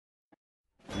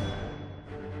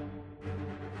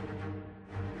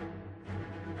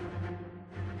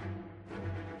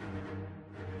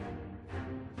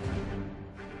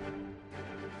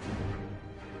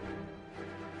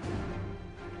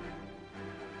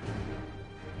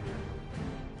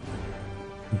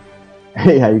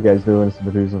Hey, how you guys doing? It's the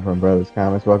producer from Brothers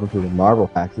Comics. Welcome to the Marvel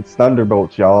Hacks. It's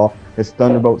Thunderbolts, y'all. It's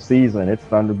Thunderbolt season. It's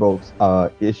Thunderbolts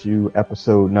issue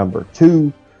episode number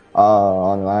 2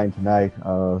 on the line tonight. We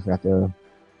got the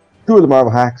two of the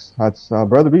Marvel Hacks. That's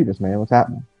Brother Beavis, man. What's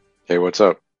happening? Hey, what's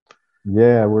up?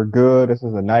 Yeah, we're good. This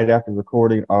is the night after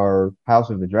recording our House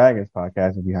of the Dragons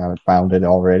podcast. If you haven't found it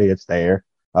already, it's there.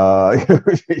 Yeah,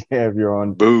 if you're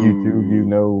on YouTube, you Boo.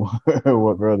 know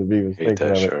what Brother Beavis Hate thinks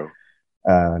that of it. show.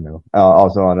 No.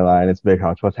 Also on the line, it's Big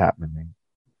Hutch. What's happening, man?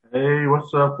 Hey,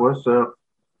 what's up? What's up?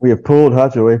 We have pulled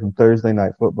Hutch away from Thursday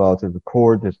Night Football to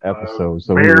record this episode,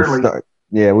 so we will Barely. start.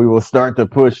 Yeah, we will start to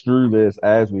push through this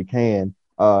as we can.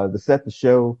 To set the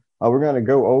show, we're going to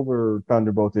go over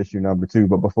Thunderbolts issue number 2,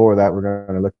 but before that, we're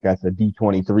going to look at the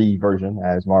D23 version,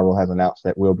 as Marvel has announced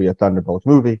that will be a Thunderbolts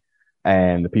movie,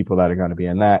 and the people that are going to be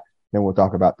in that. Then we'll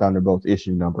talk about Thunderbolts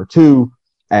issue number 2,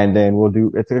 and then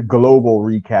it's a global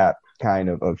recap kind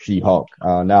of She-Hulk,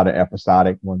 now the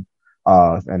episodic one.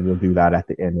 And we'll do that at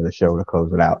the end of the show to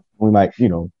close it out. We might,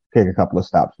 take a couple of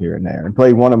stops here and there and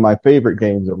play one of my favorite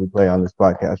games that we play on this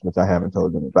podcast, which I haven't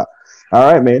told them about.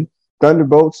 All right, man.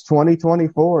 Thunderbolts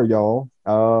 2024, y'all.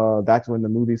 That's when the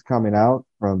movie's coming out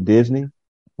from Disney.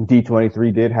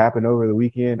 D23 did happen over the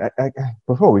weekend.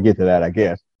 Before we get to that, I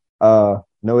guess, no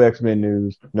X-Men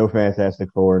news, no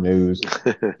Fantastic Four news,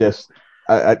 just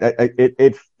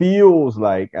it feels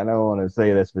like, I don't want to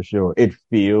say this for sure, it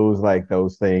feels like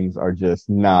those things are just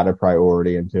not a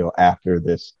priority until after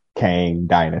this Kang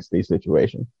Dynasty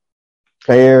situation.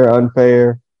 Fair,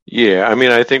 unfair? Yeah, I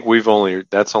mean, I think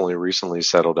that's only recently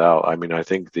settled out. I mean, I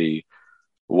think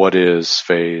we're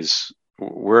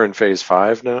in phase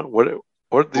 5 now.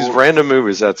 What these random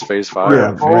movies, that's phase 5?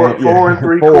 Yeah, four and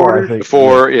three four, quarters. I think.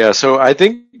 Four, yeah. So I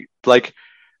think, like,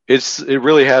 it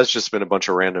really has just been a bunch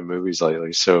of random movies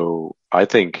lately. So I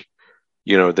think,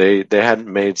 they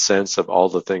hadn't made sense of all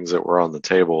the things that were on the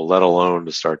table, let alone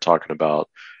to start talking about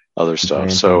other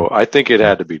stuff. So I think it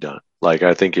had to be done. Like,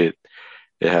 I think it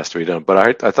has to be done.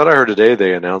 But I thought I heard today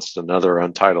they announced another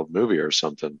untitled movie or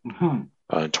something in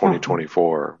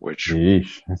 2024, which...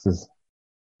 Sheesh, this is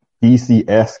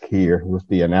DC-esque here with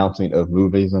the announcing of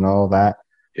movies and all that.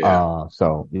 Yeah.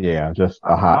 Just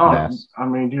a hot mess. I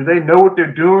mean, do they know what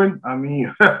they're doing? I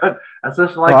mean, that's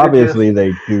just like obviously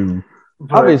they do.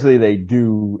 Obviously they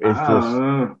do. It's just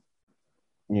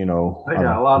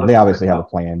they obviously have a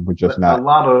plan. We're just not a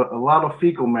lot of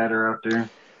fecal matter out there.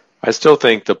 I still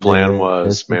think the plan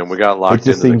was, we got locked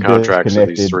into the contracts of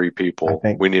these 3 people.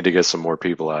 We need to get some more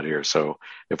people out here. So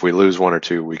if we lose 1 or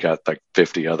 2, we got like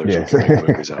 50 others we can make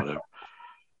movies out of.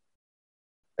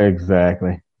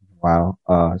 Exactly. Wow.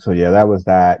 That was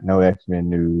that. No X-Men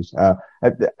news. I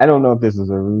don't know if this is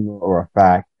a rumor or a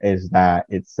fact, is that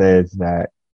it says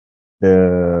that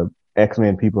the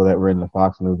X-Men people that were in the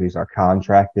Fox movies are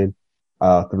contracted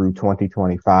through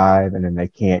 2025, and then they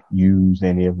can't use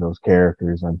any of those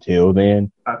characters until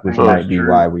then, which might be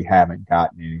why we haven't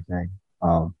gotten anything.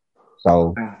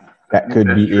 So that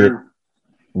could be it.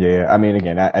 Yeah, I mean,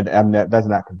 again, that's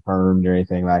not confirmed or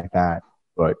anything like that,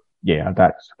 but yeah,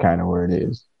 that's kind of where it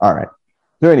is. All right.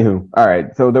 So anywho, all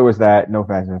right. So there was that. No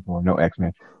Fast and Four, no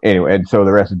X-Men. Anyway, and so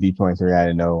the rest of D23, I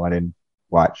didn't know. I didn't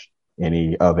watch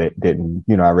any of it. I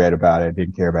read about it.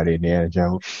 Didn't care about Indiana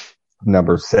Jones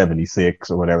number 76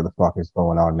 or whatever the fuck is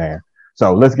going on there.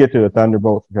 So let's get to the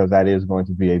Thunderbolts, because that is going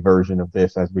to be a version of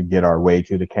this as we get our way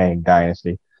to the Kang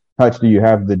Dynasty. Hutch, do you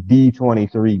have the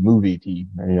D23 movie team?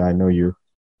 I know you're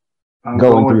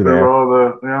going through there.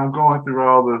 I'm going through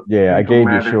all the. Yeah, I gave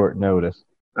you short notice.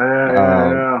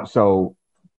 Yeah. So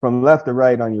from left to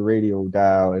right on your radio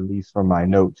dial, at least from my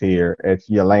notes here, it's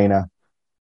Yelena,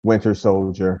 Winter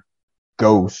Soldier,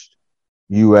 Ghost,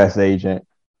 U.S. Agent,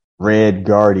 Red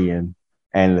Guardian,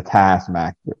 and the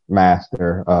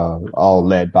Taskmaster, all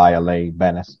led by Elaine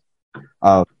Bennis.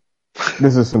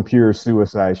 This is some pure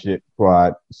Suicide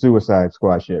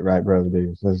Squad shit, right, brother?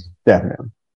 This is definitely.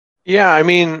 Yeah, I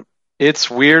mean, it's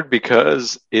weird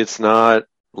because it's not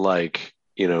like,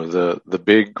 the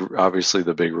big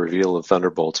reveal of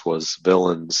Thunderbolts was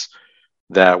villains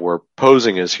that were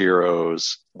posing as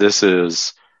heroes. This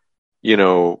is,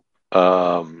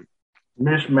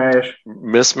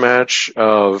 mismatch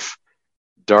of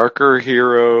darker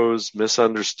heroes,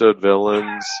 misunderstood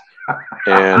villains,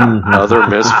 and other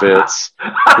misfits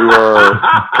who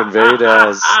are conveyed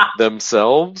as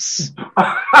themselves.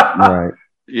 Right.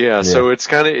 Yeah, so it's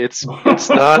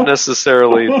not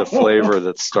necessarily the flavor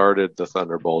that started the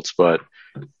Thunderbolts, but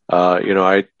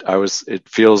it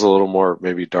feels a little more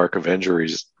maybe Dark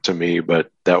Avengers to me,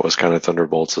 but that was kind of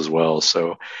Thunderbolts as well.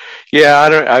 So,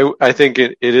 yeah, I think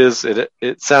it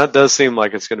does seem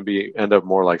like it's going to end up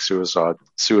more like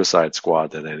Suicide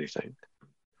Squad than anything.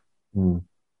 Oh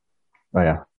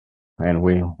yeah, and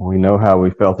we know how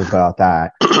we felt about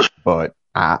that, but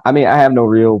I mean, I have no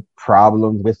real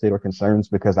problems with it or concerns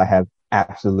because I have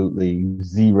absolutely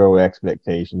zero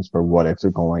expectations for what it's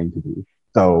going to be.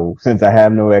 So since I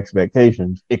have no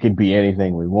expectations, it could be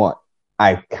anything we want.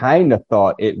 I kind of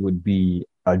thought it would be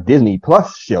a Disney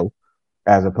Plus show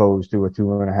as opposed to a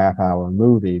 2.5 hour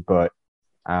movie, but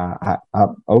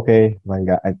okay, like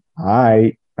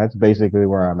that's basically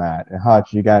where I'm at.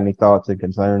 Hutch, you got any thoughts and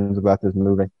concerns about this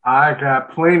movie? I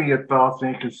got plenty of thoughts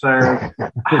and concerns.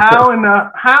 How in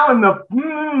the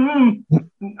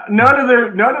none of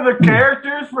the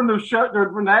characters from the show,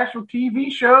 from the actual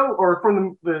TV show, or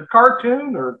from the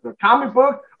cartoon or the comic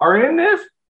book are in this?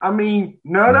 I mean,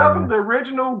 none of them, the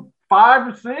original 5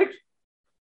 or 6.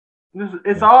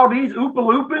 It's all these Oompa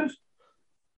Loopins.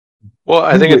 Well,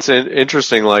 I think it's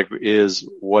interesting, what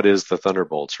is the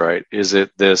Thunderbolts, right? Is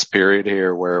it this period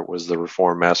here where it was the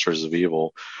Reformed Masters of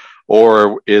Evil,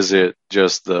 or is it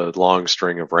just the long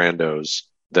string of randos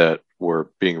that were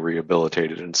being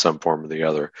rehabilitated in some form or the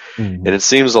other? Mm-hmm. And it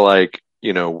seems like,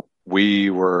 we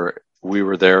were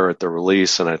there at the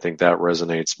release, and I think that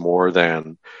resonates more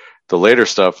than the later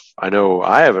stuff. I know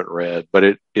I haven't read,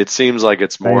 but it seems like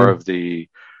it's more of the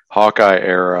Hawkeye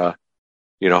era,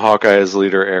 Hawkeye's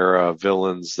leader era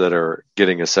villains that are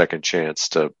getting a second chance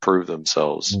to prove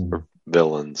themselves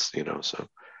villains, so.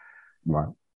 Right.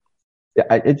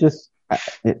 Yeah,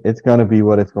 it's going to be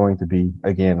what it's going to be.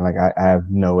 Again, like I have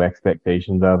no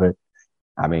expectations of it.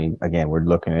 I mean, again, we're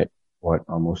looking at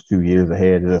almost 2 years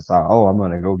ahead. I'm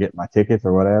going to go get my tickets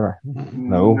or whatever.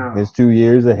 No, it's 2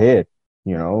 years ahead,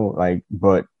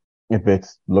 but if it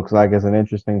looks like it's an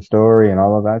interesting story and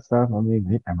all of that stuff, I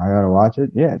mean, am I going to watch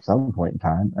it? Yeah, at some point in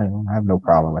time. I have no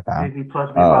problem with that. Disney Plus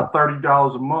be about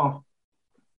 $30 a month.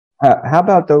 How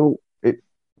about though?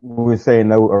 We're saying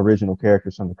no original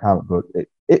characters from the comic book.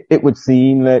 It would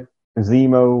seem that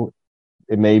Zemo,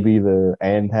 it may be the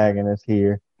antagonist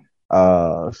here.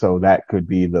 So that could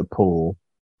be the pull.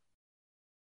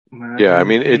 Yeah, I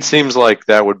mean, it seems like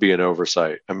that would be an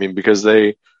oversight. I mean, because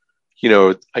he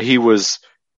was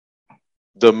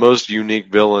the most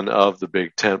unique villain of the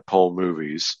big tentpole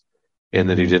movies, in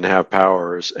that he didn't have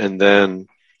powers, and then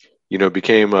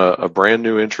became a brand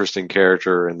new interesting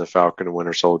character in the Falcon and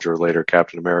Winter Soldier, later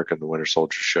Captain America and the Winter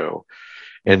Soldier show.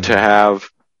 And to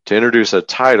introduce a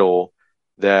title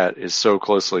that is so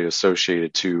closely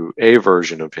associated to a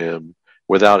version of him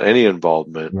without any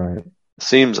involvement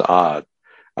seems odd.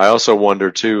 I also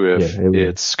wonder too if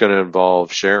it's going to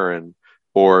involve Sharon,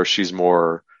 or she's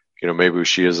more, maybe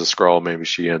she is a Skrull, maybe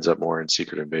she ends up more in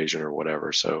Secret Invasion or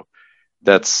whatever. So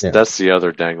that's the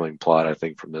other dangling plot, I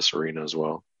think, from this arena as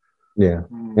well. Yeah,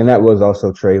 and that was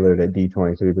also trailered at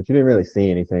D23, but you didn't really see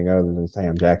anything other than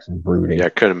Sam Jackson brooding. Yeah, I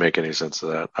couldn't make any sense of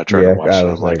that. I tried to watch it. I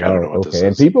was like, I don't know what this is.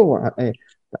 And people were,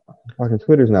 fucking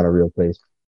Twitter's not a real place.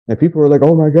 And people were like,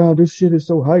 oh my God, this shit is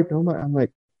so hyped. I'm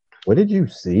like, what did you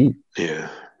see? Yeah.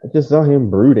 I just saw him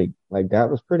brooding. Like, that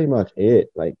was pretty much it.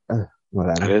 Like,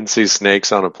 whatever. I didn't see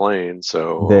snakes on a plane,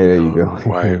 so. There you go.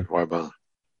 Why bother?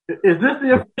 Is this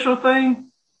the official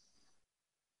thing?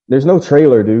 There's no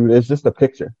trailer, dude. It's just a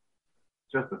picture.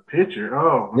 Just a picture.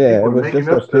 Oh, yeah, it was just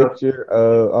a picture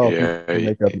of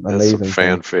make up amazing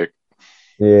fanfic.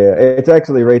 Yeah, it's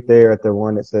actually right there at the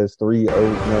one that says 3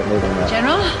 O's.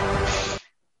 General,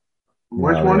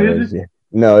 which one is it? Yeah.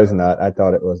 No, it's not. I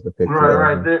thought it was the picture.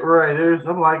 Right there.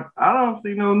 I'm like, I don't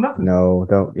see nothing. No,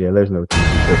 don't. Yeah, there's no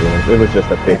TV. It was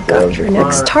just a picture. Got your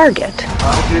next target.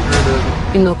 I'll get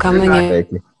rid of it. Coming in.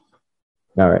 Thank you.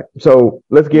 All right, so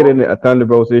let's get into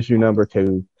Thunderbolts issue number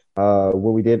 2.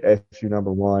 When we did issue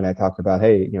number 1, I talked about,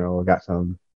 hey, I got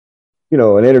some,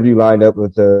 an interview lined up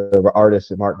with the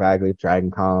artist Mark Bagley of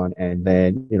Dragon Con, and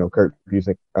then, Kurt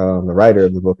Busiek, the writer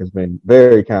of the book, has been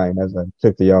very kind, as I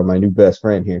took to y'all, my new best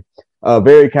friend here,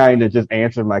 very kind to just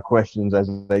answer my questions as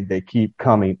they keep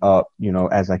coming up,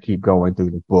 as I keep going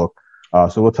through the book.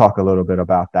 So we'll talk a little bit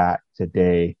about that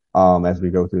today, as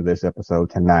we go through this episode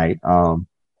tonight.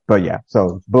 But yeah,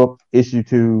 so book issue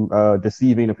 2,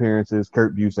 deceiving appearances,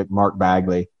 Kurt Busiek, Mark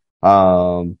Bagley,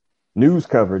 news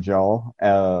coverage, y'all.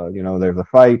 There's a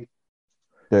fight.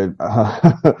 The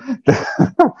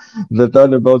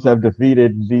Thunderbolts have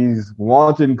defeated these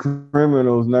wanton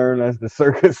criminals known as the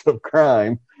Circus of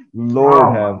Crime.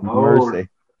 Lord have mercy.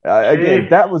 Again,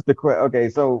 that was the question. Okay,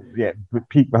 so yeah,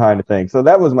 peek behind the thing. So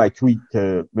that was my tweet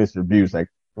to Mr. Busiek. It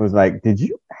was like, did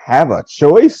you have a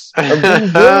choice of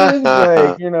these villains?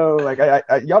 Like, you know, like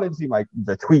y'all didn't see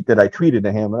the tweet that I tweeted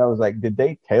to him, and I was like, did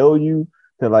they tell you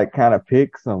to like kind of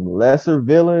pick some lesser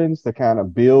villains to kind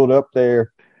of build up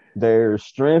their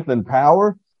strength and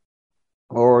power?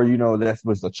 Or, you know, that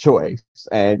was the choice.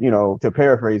 And, you know, to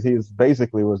paraphrase, he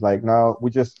basically was like, no, we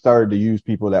just started to use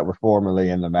people that were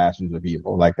formerly in the Masters of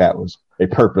Evil. Like that was a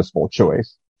purposeful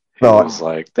choice. So I was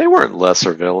like, they weren't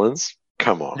lesser villains.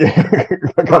 Come on.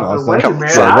 Come on, wait a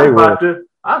minute. I was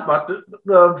about to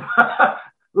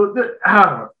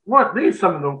what? These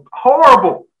some of the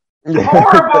horrible.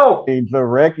 The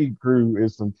Wrecking Crew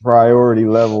is some priority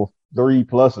level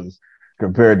 3+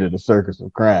 compared to the Circus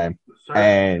of Crime.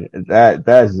 And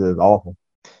that's just awful.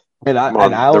 And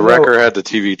the Wrecker had the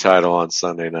TV title on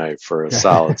Sunday night for a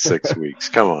solid 6 weeks.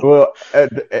 Come on. Well,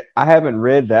 I haven't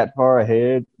read that far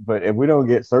ahead, but if we don't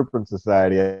get Serpent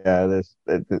Society,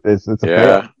 it's a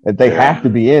fail. They have to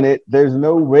be in it. There's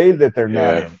no way that they're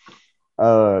not in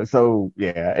it. So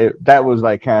yeah, that was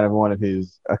like kind of one of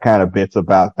his kind of bits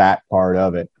about that part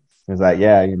of it. It's like,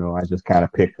 yeah, you know, I just kind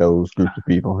of picked those groups of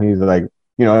people. He's like,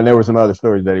 you know, and there were some other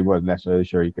stories that he wasn't necessarily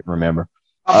sure he could remember.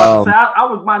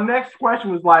 My next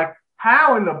question was like,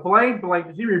 how in the blank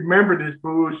does he remember this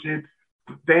bullshit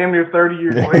damn near 30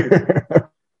 years later?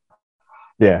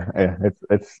 Yeah,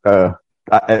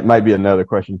 it might be another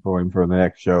question for him for the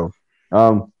next show.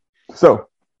 So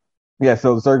the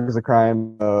Circus of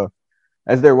Crime,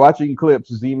 as they're watching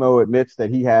clips, Zemo admits that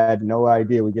he had no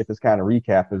idea. We get this kind of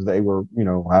recap as they were, you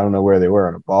know, I don't know where they were,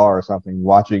 in a bar or something,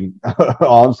 watching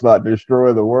Onslaught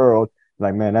destroy the world.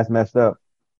 Like, man, that's messed up.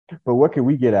 But what can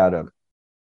we get out of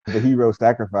it? The heroes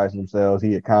sacrificed themselves.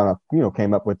 He had kind of, you know,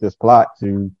 came up with this plot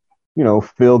to, you know,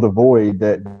 fill the void,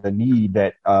 the need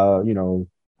that, you know,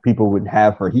 people would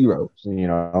have for heroes, you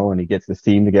know, and he gets this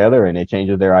team together and it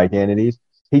changes their identities.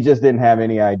 He just didn't have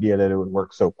any idea that it would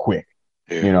work so quick.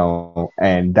 You know,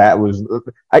 and that was,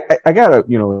 I gotta,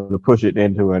 you know, to push it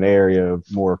into an area of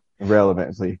more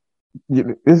relevancy.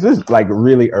 This is like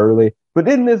really early, but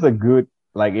isn't this a good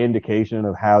like indication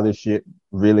of how this shit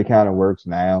really kind of works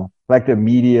now? Like the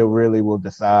media really will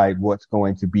decide what's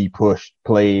going to be pushed,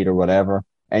 played, or whatever,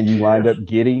 and you wind up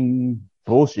getting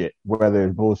bullshit, whether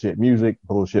it's bullshit music,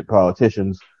 bullshit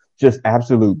politicians, just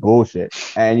absolute bullshit.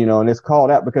 And, you know, and it's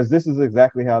called out because this is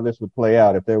exactly how this would play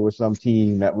out if there was some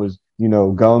team that was, you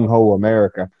know, gung-ho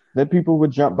America, then people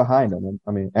would jump behind them.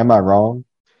 I mean, am I wrong?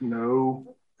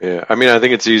 No. Yeah, I mean, I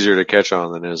think it's easier to catch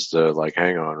on than it is to, like,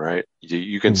 hang on, right?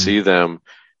 You can see them,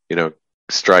 you know,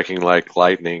 striking like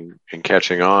lightning and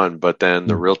catching on, but then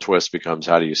the real twist becomes,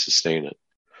 how do you sustain it?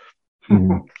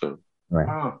 So.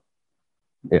 Right.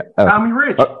 Yeah. Tommy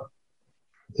Rich.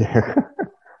 Yeah.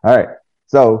 All right.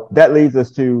 So that leads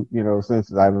us to, you know,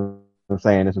 since I'm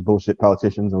saying this is bullshit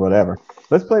politicians or whatever,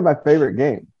 let's play my favorite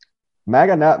game.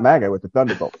 MAGA, not MAGA with the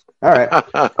Thunderbolts. All right.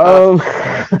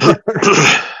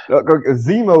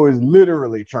 Zemo is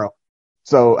literally Trump.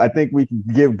 So I think we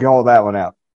can call that one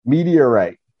out.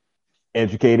 Meteorite.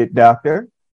 Educated doctor,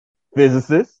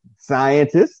 physicist,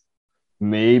 scientist,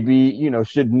 maybe, you know,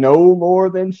 should know more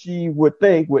than she would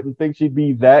think, wouldn't think she'd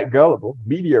be that gullible.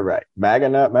 Meteorite. MAGA,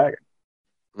 not MAGA.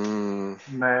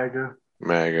 MAGA.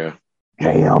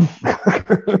 Damn.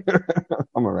 I'm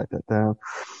gonna write that down.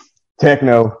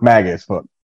 Techno, MAGA as fuck.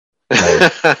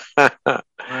 Like,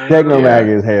 Techno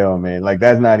MAGA is hell, man. Like,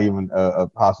 that's not even a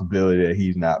possibility that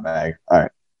he's not MAGA. All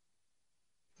right.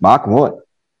 Mach 1.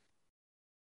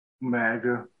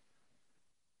 MAGA.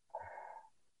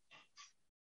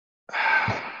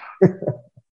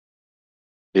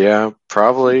 Yeah,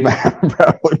 probably.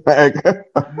 Probably MAGA.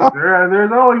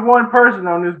 There's only one person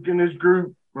in this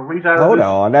group. Hold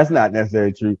on, that's not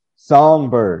necessarily true.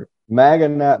 Songbird. MAGA,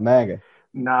 not MAGA.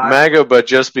 Nah. MAGA, but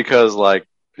just because, like,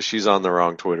 she's on the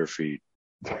wrong Twitter feed.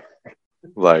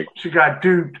 Like, she got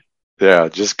duped. Yeah,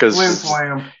 just because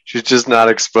she's just not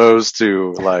exposed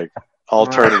to, like,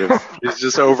 alternative. She's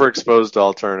just overexposed to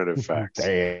alternative facts.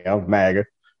 Damn, MAGA.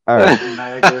 All right.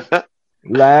 MAGA.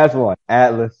 Last one.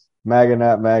 Atlas. MAGA,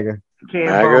 not MAGA.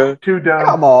 MAGA? Too dumb.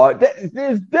 Come on.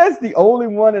 That's the only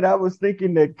one that I was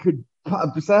thinking that could,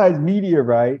 besides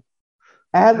Meteorite.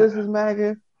 Atlas is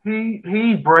MAGA. He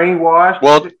brainwashed.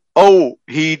 Well,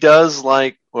 he does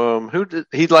like,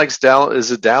 he likes Dallas.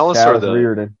 Is it Dallas or the?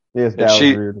 Reardon. Yes, Dallas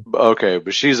Reardon. Okay,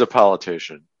 but she's a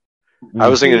politician. I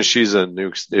was thinking if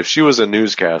she was a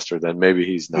newscaster, then maybe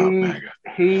he's not MAGA.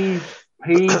 He's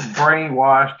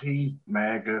brainwashed. He's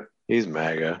MAGA. He's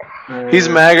MAGA. He's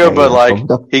MAGA, but like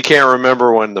he can't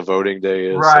remember when the voting day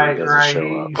is, so he doesn't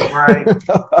show up. Right.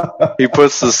 He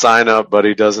puts the sign up, but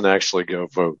he doesn't actually go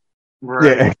vote.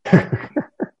 Right. Yeah.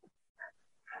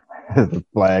 has the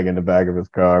flag in the back of his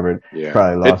car, but Yeah.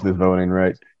 probably lost his voting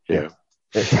rights. Yeah.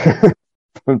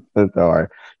 That's all right.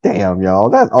 Damn, y'all.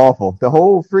 That's awful. The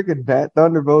whole freaking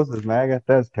Thunderbolts is MAGA.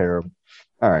 That's terrible.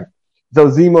 All right. So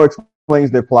Zemo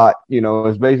explains their plot.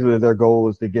 It's basically their goal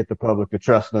is to get the public to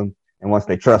trust them. And once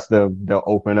they trust them, they'll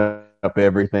open up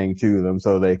everything to them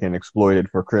so they can exploit it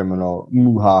for criminal,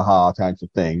 moo-ha-ha types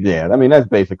of things. Yeah. I mean, that's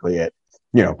basically it.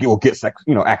 You'll get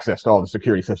access to all the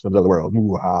security systems of the world.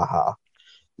 Moo-ha-ha.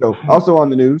 So also on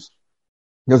the news,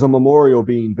 there's a memorial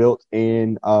being built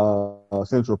in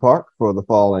Central Park for the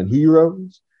fallen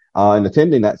heroes. And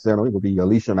attending that ceremony will be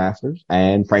Alicia Masters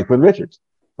and Franklin Richards.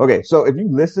 Okay, so if you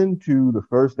listen to the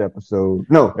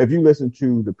if you listen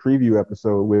to the preview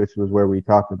episode, which was where we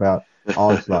talked about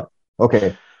Onslaught.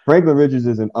 Okay, Franklin Richards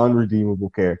is an unredeemable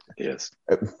character. Yes.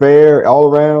 Fair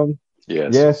all around.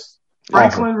 Yes. Yes.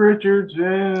 Franklin Richards,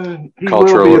 he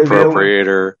cultural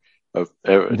appropriator of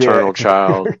eternal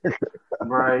child.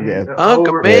 Right. Yes.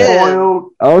 Uncle Ben.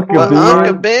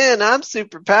 Uncle Ben, I'm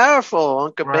super powerful,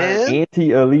 Uncle Ben.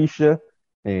 Auntie Alicia.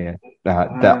 Yeah,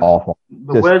 that awful.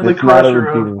 The Wesley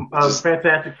Crusher of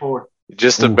Fantastic Four.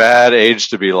 Just a bad age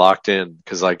to be locked in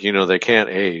because, they can't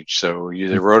age. So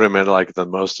they wrote him at the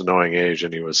most annoying age,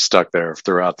 and he was stuck there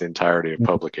throughout the entirety of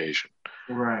publication.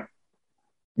 Right.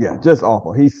 Yeah, just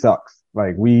awful. He sucks.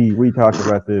 We talked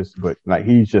about this, but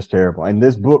he's just terrible. And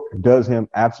this book does him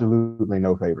absolutely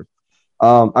no favors.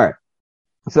 All right.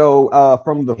 So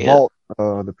from the vault,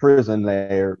 the prison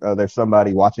there's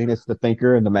somebody watching. It's the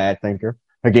Thinker and the Mad Thinker.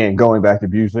 Again, going back to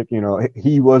Busiek,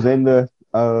 he was in the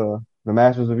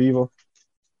Masters of Evil.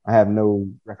 I have no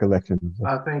recollection.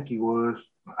 I think he was.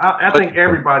 I think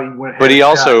everybody went. But he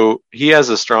has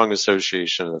a strong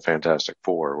association of the Fantastic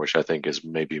Four, which I think is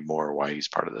maybe more why he's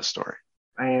part of this story.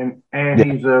 And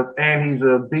he's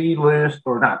a B-list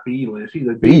or not B-list. He's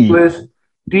a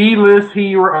D-list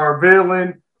hero or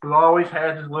villain who always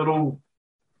has his little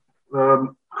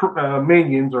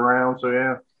minions around. So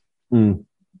yeah.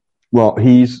 Well,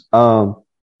 he's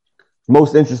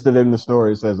most interested in the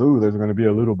story. Says, "Ooh, there's going to be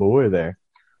a little boy there."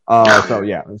 So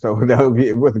that would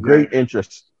be with great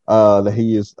interest that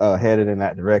he is headed in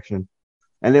that direction.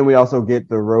 And then we also get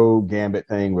the Rogue Gambit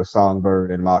thing with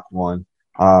Songbird and Mach 1.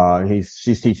 He's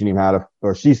teaching him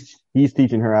he's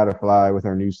teaching her how to fly with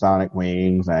her new sonic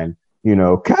wings, and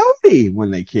Cody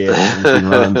when they kiss and she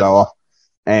runs off,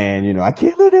 and I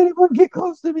can't let anyone get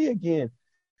close to me again.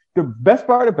 The best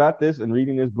part about this and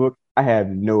reading this book, I have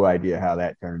no idea how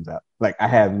that turns out. I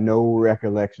have no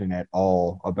recollection at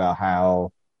all about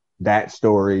how that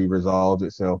story resolves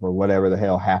itself or whatever the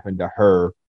hell happened to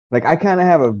her. I kind of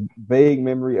have a vague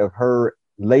memory of her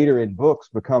later in books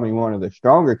becoming one of the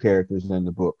stronger characters in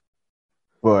the book.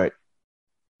 But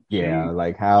yeah,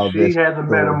 how she has a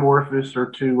metamorphosis or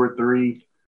two or three.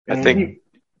 I think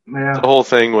the whole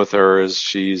thing with her is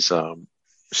she's so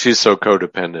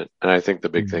codependent, and I think the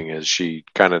big thing is she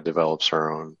kind of develops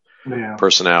her own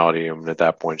personality, and at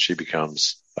that point she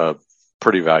becomes a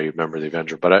pretty valued member of the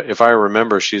Avenger. But if I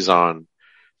remember, she's on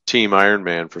Team Iron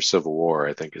Man for Civil War,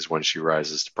 I think, is when she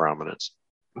rises to prominence.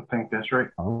 I think that's right.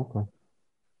 Oh, okay.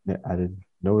 Yeah, I didn't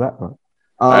know that part.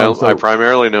 I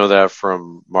primarily know that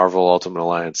from Marvel Ultimate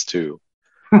Alliance 2.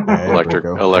 Electric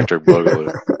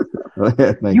Boogaloo.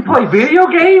 You play video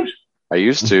games? I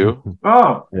used to.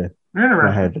 Oh, yeah. Interesting.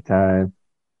 I had the time.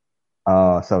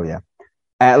 So yeah.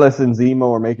 Atlas and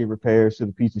Zemo are making repairs to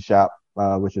the pizza shop,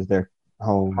 which is their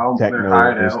home.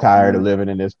 Techno is tired of living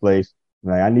in this place.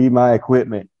 I need my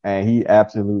equipment, and he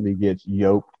absolutely gets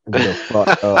yoked the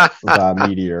fuck up by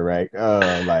Meteor, right?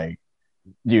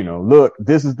 Look,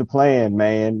 this is the plan,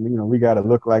 man. We got to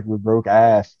look like we broke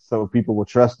ass so people will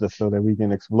trust us so that we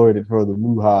can exploit it for the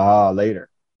woo-ha-ha later.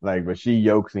 But she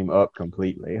yokes him up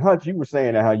completely. Hutch, you were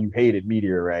saying how you hated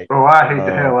Meteor, right? Oh, I hate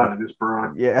the hell out of this,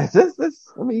 bro. Yeah,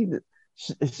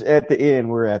 at the end,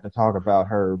 we're at to talk about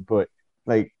her, but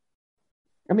I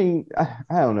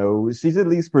don't know. She's at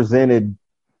least presented,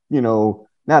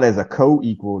 not as a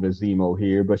co-equal to Zemo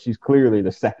here, but she's clearly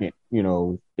the second,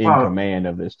 in command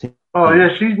of this team. Oh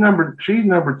yeah, she's number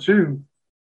 2,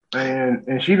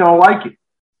 and she don't like it.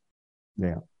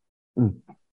 Yeah.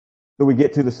 So we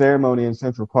get to the ceremony in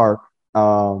Central Park.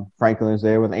 Franklin's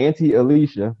there with Auntie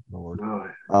Alicia. Lord.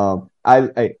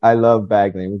 I love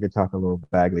Bagley. We could talk a little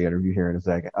Bagley interview here in a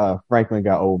second. Franklin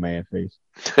got old man face.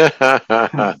 He's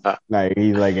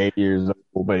 8 years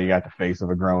old, but he got the face of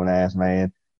a grown ass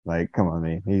man. Come on,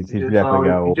 man. He's definitely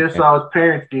got old. He just saw his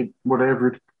parents get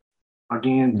whatever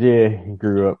again. Yeah, he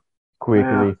grew up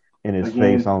quickly in his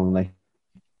face only.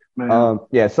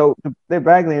 So the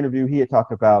Bagley interview, he had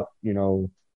talked about,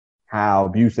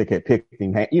 how Busiek had picked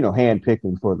him, handpicked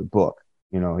him for the book.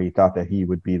 he thought that he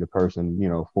would be the person,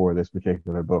 for this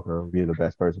particular book, or be the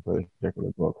best person for this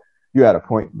particular book. You had a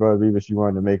point, Brother Revis, you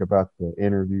wanted to make about the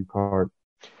interview part.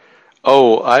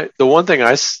 Oh, the one thing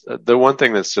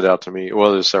that stood out to me,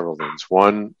 well, there's several things.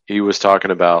 One, he was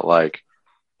talking about like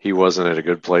he wasn't at a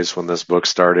good place when this book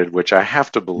started, which I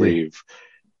have to believe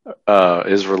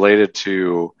is related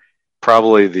to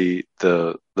probably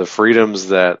the freedoms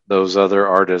that those other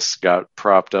artists got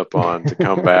propped up on to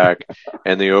come back,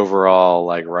 and the overall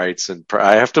like rights, and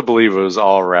I have to believe it was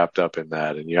all wrapped up in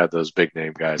that. And you had those big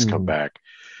name guys come back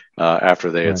after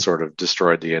they had sort of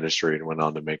destroyed the industry and went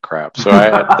on to make crap. So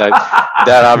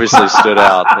that obviously stood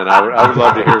out, and I would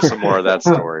love to hear some more of that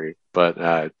story,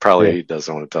 but probably he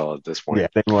doesn't want to tell it at this point. Yeah,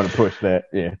 they want to push that.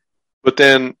 Yeah. But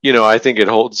then, I think it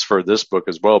holds for this book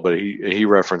as well, but he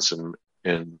referenced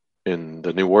in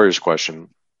the New Warriors question,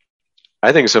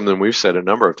 I think something we've said a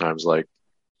number of times, like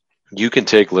you can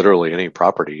take literally any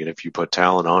property, and if you put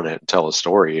talent on it and tell a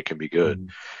story, it can be good. Mm-hmm.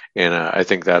 And I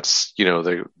think that's,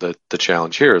 the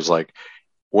challenge here is like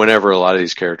whenever a lot of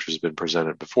these characters have been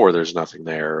presented before, there's nothing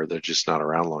there, or they're just not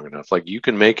around long enough. Like you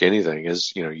can make anything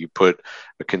as, you put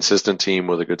a consistent team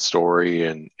with a good story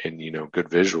and good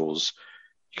visuals,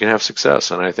 you can have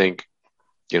success. And I think,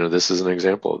 this is an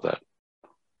example of that.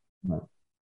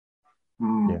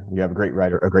 Yeah, you have a great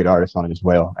writer, a great artist on it as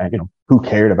well. And, who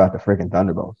cared about the freaking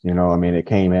Thunderbolts? It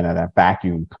came in at a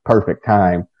vacuum, perfect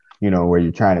time, where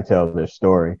you're trying to tell their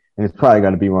story. And it's probably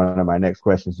going to be one of my next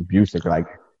questions to Busick. Like,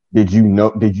 did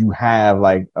you have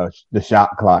like the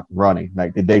shot clock running?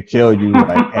 Like, did they tell you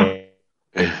like, hey,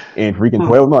 in freaking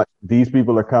 12 months, these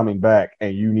people are coming back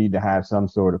and you need to have some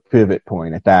sort of pivot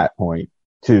point at that point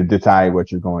to decide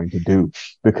what you're going to do?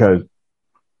 Because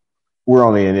we're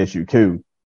only in issue 2.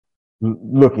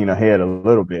 Looking ahead a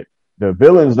little bit, the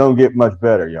villains don't get much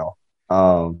better, y'all.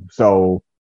 So,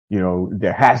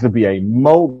 there has to be a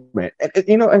moment,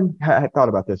 and I had thought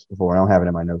about this before. I don't have it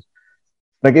in my notes.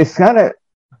 Like, it's kind of,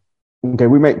 okay,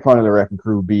 we make fun of the Wrecking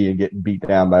Crew getting beat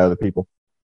down by other people.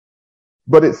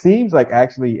 But it seems like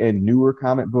actually in newer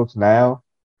comic books now,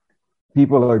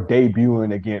 people are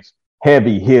debuting against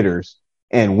heavy hitters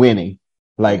and winning,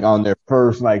 like on their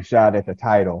first like shot at the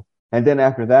title. And then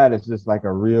after that, it's just like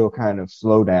a real kind of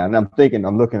slowdown. And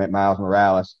I'm looking at Miles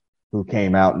Morales, who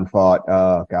came out and fought,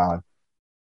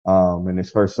 in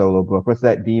his first solo book. What's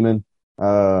that demon?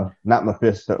 Not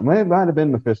Mephisto. Well, it might have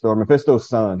been Mephisto or Mephisto's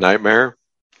son. Nightmare?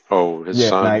 Oh, his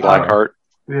son, Blackheart?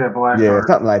 Yeah, Blackheart. Yeah,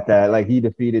 something like that. Like he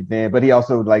defeated them, but he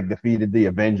also like defeated the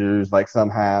Avengers, like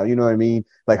somehow, you know what I mean?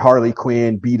 Like Harley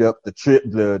Quinn beat up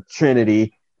the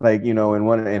Trinity. Like, in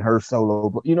her solo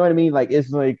book, you know what I mean? Like,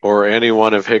 it's like. Or any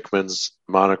one of Hickman's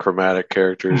monochromatic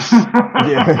characters.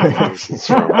 Yeah. You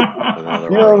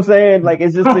know what I'm saying? Like,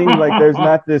 it just seems like there's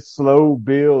not this slow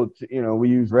build. We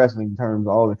use wrestling terms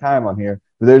all the time on here,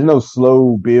 but there's no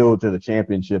slow build to the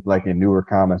championship like in newer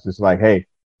comics. It's like, hey,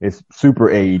 it's super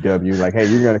AEW. Like, hey,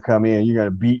 you're going to come in, you're going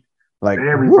to beat, like,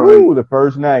 woo, the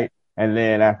first night. And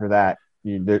then after that,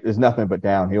 there's nothing but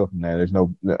downhill from there. There's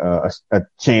no a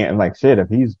chance. Like shit, if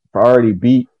he's already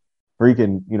beat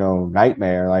freaking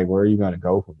Nightmare, like where are you going to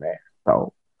go from there?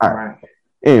 So all right.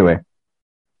 Anyway,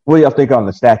 what do y'all think on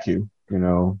the statue?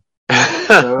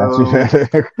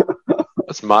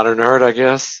 That's modern art, I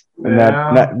guess.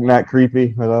 Not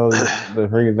creepy with all the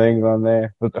freaking things on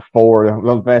there. With the 4,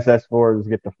 the Fantastic Four, just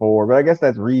get the 4. But I guess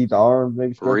that's Reed's arm.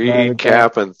 Reed,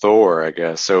 Cap, and Thor, I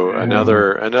guess. So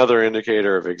another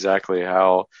indicator of exactly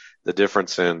how the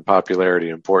difference in popularity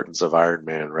and importance of Iron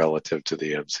Man relative to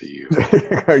the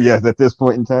MCU. Yes, at this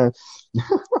point in time.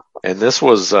 And this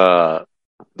was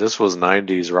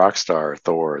 90s rock star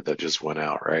Thor that just went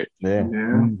out, right? Yeah.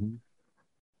 Mm-hmm.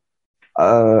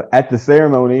 At the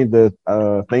ceremony, the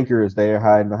Thinker is there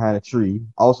hiding behind a tree.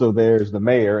 Also, there's the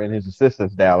mayor and his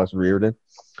assistant, Dallas Reardon.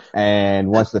 And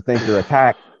once the Thinker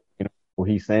attacks,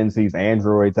 he sends these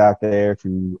androids out there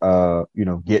to,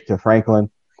 get to Franklin.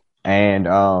 And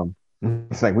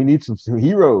it's like, we need some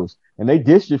heroes. And they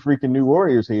dish your freaking New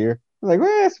Warriors here. I'm like,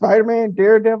 well, Spider-Man,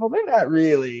 Daredevil, they're not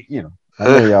really, I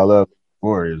know y'all love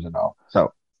Warriors and all.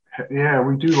 So yeah,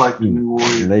 we do like the New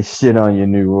Warriors. They shit on your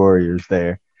New Warriors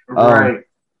there. Right.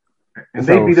 And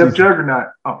they beat up Juggernaut.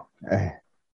 Oh.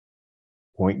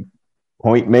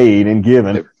 Point made and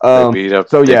given. They beat up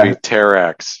they beat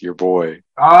Terrax, your boy.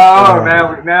 Oh,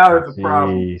 now it's a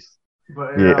problem.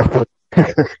 But, yeah.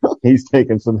 He's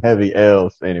taking some heavy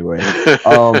L's anyway.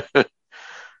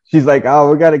 She's like, oh,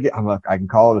 we gotta get I can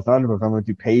call the Thunderbolts. I'm going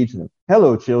to page them.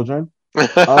 Hello, children.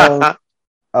 A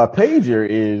pager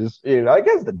is, I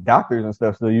guess the doctors and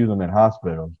stuff still use them in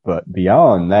hospitals, but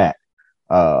beyond that,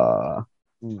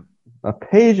 A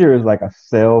pager is like a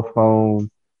cell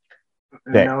phone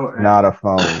that's not a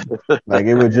phone. Like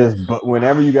it would just, but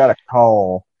whenever you got a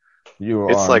call,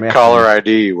 it's like caller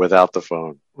ID without the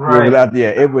phone. Right.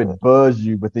 It would buzz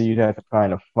you, but then you'd have to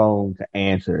find a phone to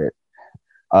answer it.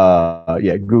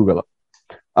 Google it.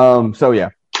 So yeah,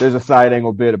 there's a side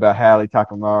angle bit about Halley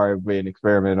Takamura being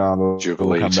experimented on. We'll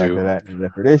come back to that in a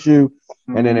different issue.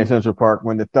 Mm-hmm. And then in Central Park,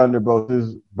 when the Thunderbolts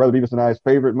is Brother Beavis and I's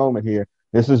favorite moment here.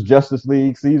 This is Justice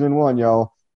League Season 1,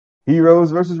 y'all.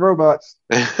 Heroes versus robots.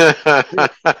 Yeah.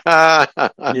 I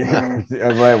was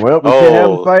like, well, we can't have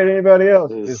them fight anybody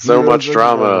else. It's so much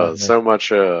drama, so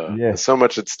much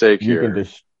at stake here.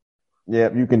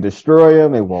 You can destroy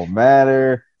them. It won't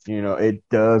matter. It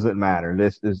doesn't matter.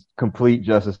 This is complete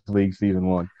Justice League Season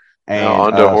 1. And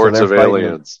on to hordes of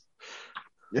aliens.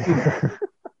 And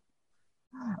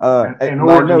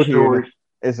my note here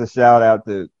is a shout out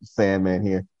to Sandman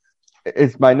here.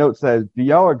 My note says, do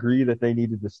y'all agree that they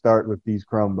needed to start with these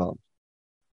crumb bumps?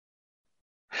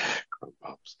 Crumb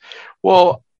bumps.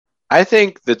 Well, I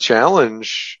think the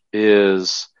challenge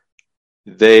is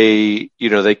they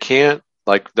can't,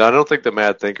 like, I don't think the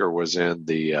Mad Thinker was in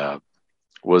the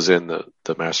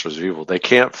Masters of Evil. They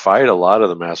can't fight a lot of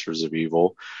the Masters of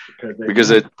Evil because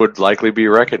it would likely be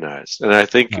recognized. And I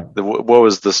think what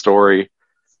was the story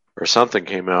or something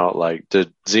came out, like,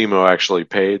 did Zemo actually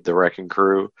paid the Wrecking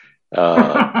Crew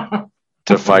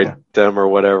to fight them or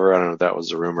whatever? I don't know if that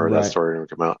was a rumor. That story never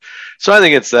came out. So I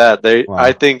think it's that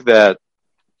I think that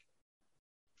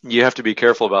you have to be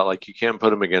careful about, like, you can't put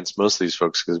them against most of these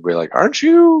folks because we're like, aren't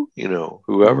you?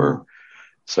 Whoever. Mm-hmm.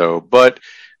 So, but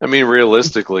I mean,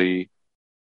 realistically,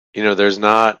 there's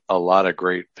not a lot of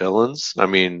great villains. I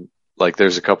mean, like,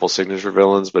 there's a couple signature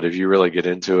villains, but if you really get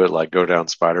into it, like, go down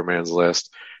Spider-Man's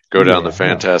list, go down the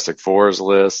Fantastic Four's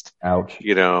list. Ouch.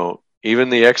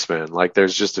 Even the X-Men, like,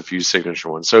 there's just a few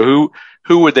signature ones. So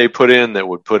who would they put in that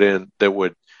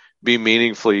would be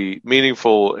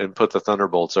meaningful and put the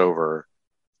Thunderbolts over?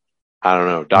 I don't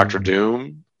know. Doctor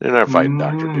Doom? They're not fighting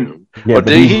Doctor Doom. Yeah,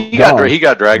 but he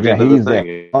got dragged into the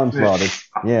thing. Onslaught.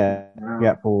 He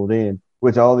got pulled in,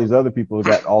 which all these other people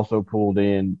got also pulled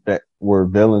in that were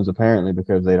villains apparently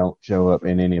because they don't show up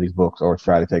in any of these books or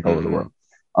try to take over the world.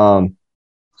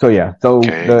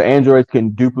 The androids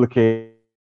can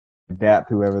adapt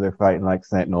whoever they're fighting, like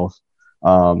Sentinels.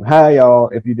 Hi y'all,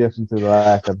 if you listened to the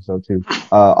last episode too,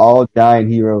 all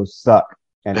giant heroes suck,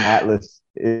 and Atlas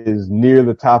is near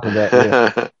the top of that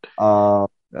list.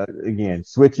 Again,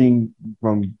 switching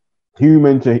from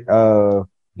human to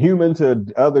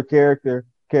other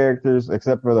characters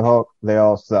except for the Hulk, they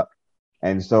all suck,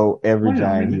 and so every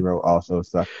giant hero also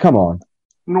sucks. Come on.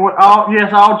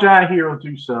 All giant heroes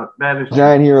do suck. That is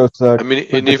giant heroes suck. I mean,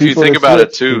 and if you think about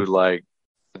it too, like,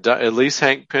 at least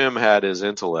Hank Pym had his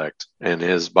intellect and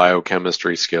his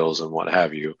biochemistry skills and what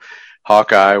have you.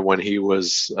 Hawkeye, when he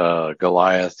was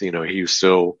Goliath, he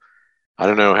still, I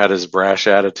don't know, had his brash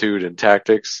attitude and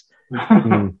tactics.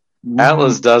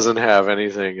 Atlas doesn't have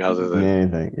anything other than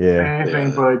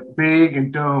anything but big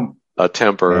and dumb. A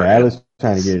temper. Yeah, Atlas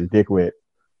trying to get his dick wet.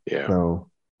 Yeah. So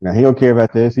now he don't care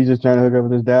about this. He's just trying to hook up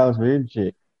with this Dallas Reed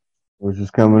chick, which is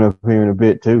coming up here in a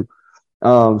bit too.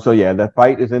 The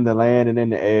fight is in the land and in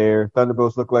the air.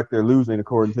 Thunderbolts look like they're losing,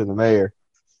 according to the mayor.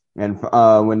 And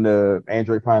when the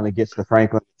android finally gets to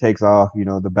Franklin, takes off,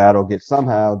 the battle gets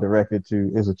somehow directed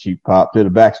to a cheap pop to the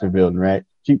Baxter Building, right?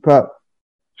 Cheap pop.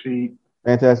 Cheap.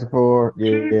 Fantastic Four.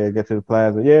 Yeah, get to the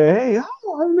plaza. Yeah, hey, I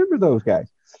remember those guys.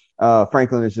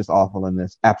 Franklin is just awful in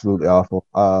this. Absolutely awful.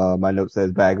 My note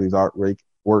says Bagley's artwork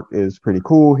is pretty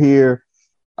cool here.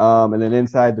 And then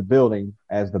inside the building,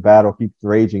 as the battle keeps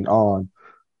raging on,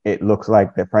 it looks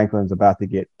like that Franklin's about to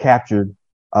get captured.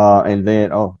 And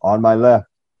then, on my left,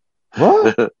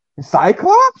 what?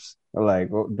 Cyclops? Like,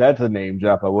 well, that's a name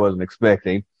drop I wasn't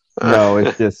expecting. No,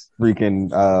 it's just freaking,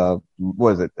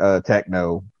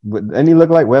 Techno. Doesn't he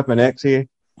look like Weapon X here?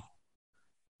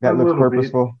 That looks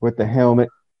purposeful with the helmet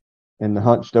and the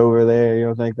hunched over there. You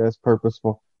don't think that's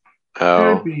purposeful?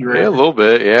 Oh, yeah, a little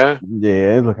bit, yeah.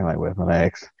 Yeah, it's looking like Weapon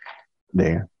X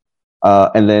there.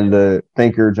 And then the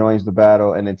Thinker joins the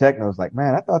battle, and then Techno's like,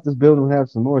 man, I thought this building would have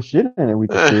some more shit in it we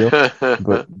could steal.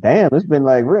 But damn, it's been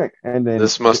like Rick. And then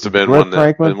this must have been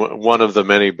one of the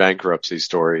many bankruptcy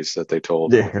stories that they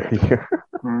told. Yeah.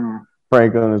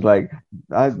 Franklin is like,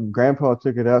 Grandpa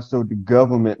took it out so the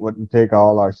government wouldn't take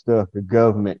all our stuff. The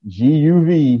government,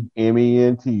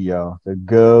 GUVMENT, y'all. The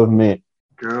government.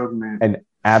 An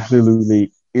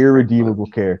absolutely irredeemable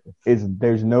character.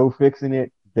 There's no fixing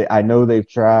it. I know they've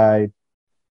tried.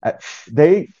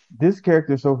 This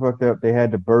character is so fucked up. They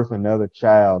had to birth another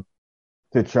child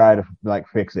to try to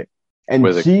fix it. And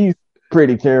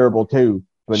pretty terrible too,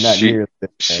 but not nearly.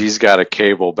 She's got a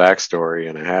Cable backstory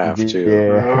and a half too.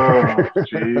 Yeah. Oh,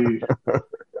 geez.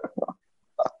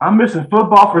 I'm missing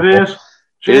football for this.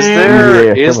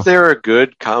 Is there a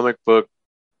good comic book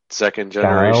second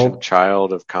generation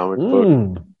child of comic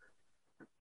book?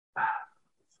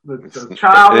 The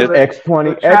child of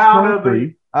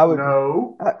X23.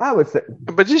 I would say,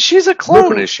 but she's a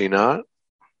clone, is she not?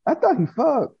 I thought he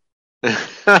fucked.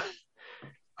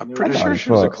 I'm pretty sure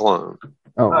she was a clone.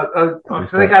 So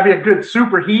they gotta be a good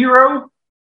superhero,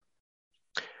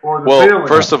 or the villain?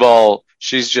 First of all,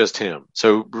 she's just him.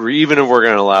 So even if we're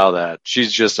gonna allow that,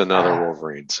 she's just another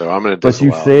Wolverine. So I'm gonna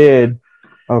disallow. But you said,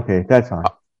 okay, that's fine.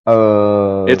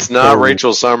 It's not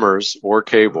Rachel Summers or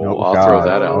Cable. I'll throw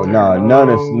that out there. None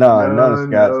of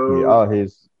Scott's all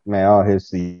his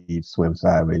seeds swim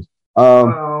sideways.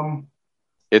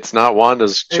 It's not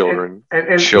Wanda's children.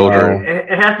 Children. It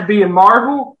has to be in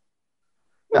Marvel.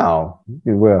 No,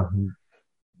 well,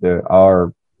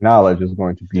 our knowledge is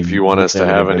going to be. If you want us to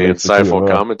have any insightful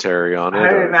commentary on it,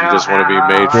 or if you just want to be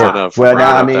made fun of. Well,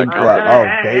 now I mean,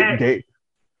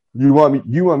 you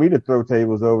want me to throw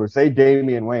tables over? Say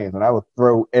Damian Wayans, and I will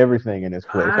throw everything in his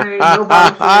place. Because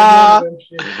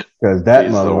that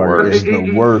motherfucker is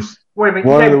the worst. Wait a minute,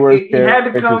 one of the worst. He had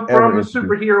to come from the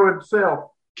superhero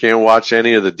himself. Can't watch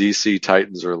any of the DC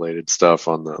Titans related stuff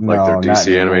on their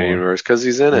DC animated universe because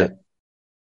he's in it.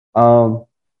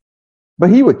 But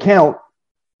he would count.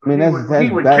 I mean, he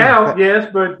would count, yes,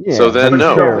 but so then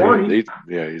no, he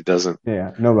doesn't.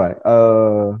 Yeah, nobody.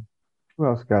 Who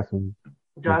else got some?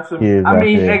 I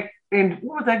mean, and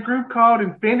what was that group called?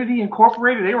 Infinity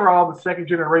Incorporated. They were all the second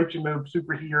generation of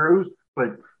superheroes,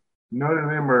 but none of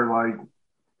them are like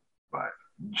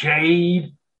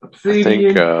Jade, Obsidian.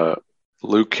 I think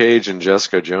Luke Cage and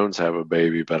Jessica Jones have a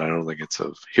baby, but I don't think it's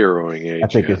of heroing age. I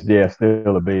think it's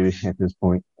still a baby at this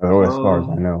point, or as far as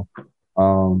I know.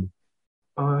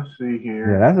 Let's see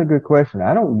here. Yeah, that's a good question.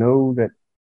 I don't know that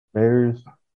there's.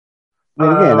 I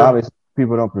mean, again, obviously,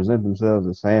 people don't present themselves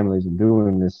as families and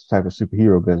doing this type of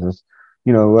superhero business.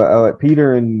 You know,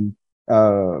 Peter and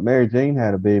Mary Jane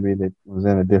had a baby that was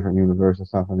in a different universe or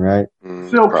something, right?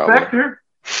 Silk Spectre.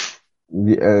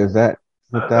 Yeah, is that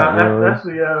what that was?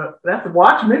 That's the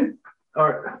Watchmen.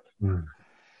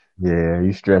 Yeah,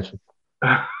 you stretch it.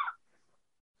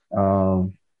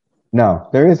 No,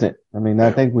 there isn't. I mean,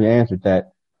 I think we answered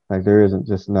that. Like, there isn't,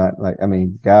 just not like, I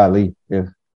mean, golly, if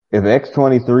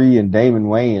X23 and Damon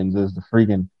Wayans is the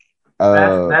freaking,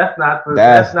 that's not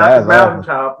the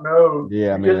mountaintop. No.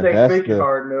 Yeah, I mean, just ain't thinking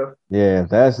hard enough. Yeah,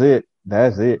 that's it.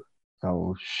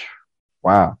 So,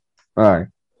 wow. All right.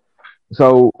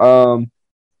 So,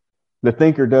 the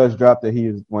Thinker does drop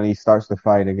that when he starts to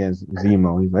fight against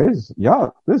Zemo. He's like,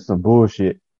 this is some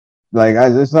bullshit. Like,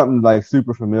 there's something like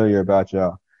super familiar about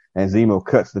y'all. And Zemo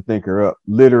cuts the Thinker up,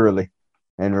 literally,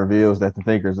 and reveals that the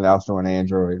Thinker's an outgoing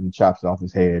android and chops off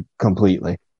his head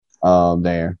completely,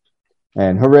 there.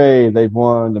 And hooray, they've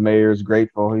won. The mayor's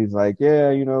grateful. He's like,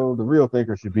 yeah, you know, the real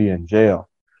Thinker should be in jail.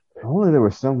 If only there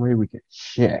was some way we could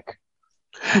check.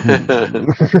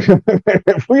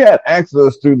 If we had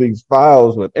access to these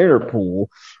files with Interpol,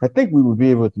 I think we would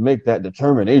be able to make that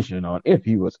determination on if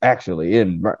he was actually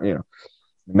in, you know.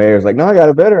 The mayor's like, no, I got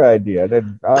a better idea.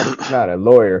 I'm not a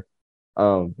lawyer,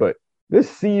 but this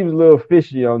seems a little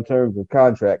fishy on terms of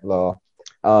contract law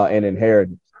and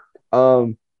inheritance.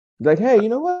 Like, hey, you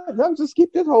know what? Let's just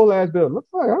keep this whole ass building. Look,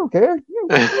 I don't care.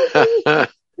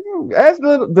 Ask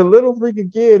the little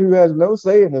freaking kid who has no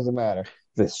say in this matter.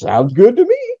 This sounds good to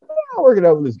me. I'm working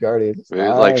out with this guardian.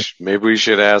 Like, maybe we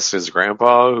should ask his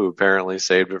grandpa, who apparently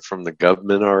saved it from the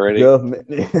government already.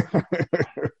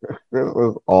 It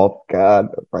was awful. God,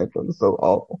 Franklin was so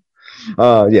awful.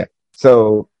 Yeah.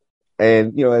 So,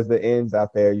 and you know, as the ends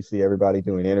out there, you see everybody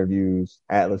doing interviews.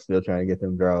 Atlas still trying to get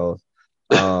them draws.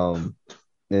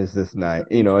 It's this night,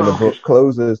 you know, and the book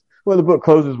closes. Well, the book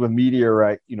closes with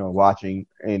Meteorite, you know, watching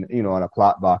and, you know, on a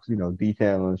plot box, you know,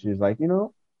 detailing. She's like, you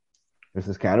know, this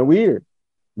is kind of weird,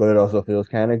 but it also feels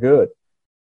kind of good.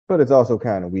 But it's also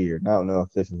kind of weird. I don't know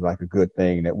if this is like a good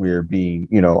thing that we're being,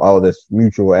 you know, all this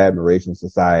mutual admiration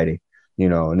society, you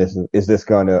know, and is this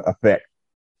going to affect,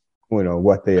 you know,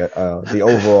 what the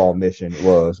overall mission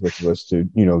was, which was to,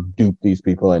 you know, dupe these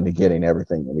people into getting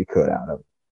everything that we could out of it.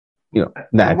 You know,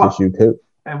 not just you too.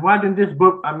 And why didn't this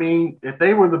book, I mean, if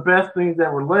they were the best things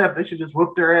that were left, they should just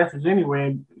whoop their asses anyway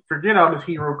and forget all this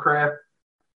hero crap.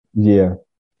 Yeah.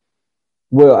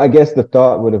 Well, I guess the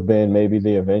thought would have been maybe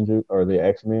the Avengers or the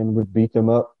X-Men would beat them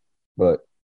up, but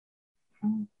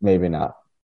maybe not.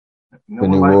 The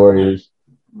New Warriors.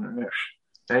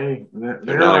 Hey,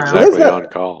 they're not exactly on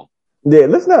call. Yeah,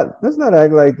 let's not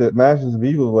act like the Masters of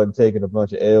Evil wasn't taking a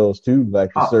bunch of L's too,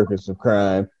 like the Circus of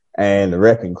Crime and the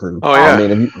Wrecking Crew. Oh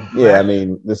yeah, I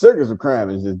mean, the Circus of Crime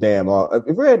is just damn all.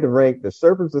 If we had to rank the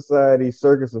Serpent Society,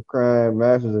 Circus of Crime,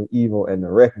 Masters of Evil, and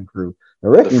the Wrecking Crew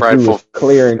Crew is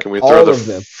clearing can we all throw of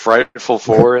them. Frightful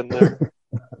Four in there?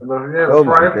 The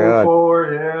Frightful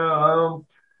Four,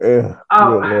 yeah.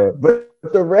 But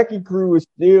the Wrecking Crew is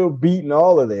still beating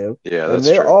all of them. Yeah, that's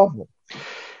they're true. Awful.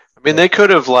 I mean, they could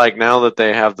have, like, now that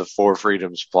they have the Four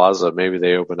Freedoms Plaza, maybe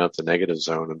they open up the Negative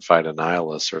Zone and fight a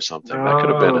Nihilus or something. That could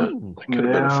have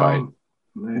been a fight.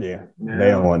 Yeah.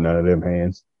 They don't want none of them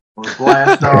hands. Or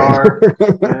Blastar.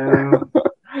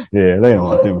 Yeah, they don't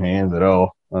want them hands at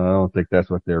all. I don't think that's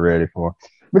what they're ready for.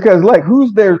 Because, like,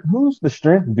 who's the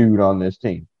strength dude on this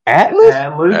team? Atlas?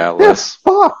 They're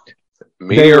fucked.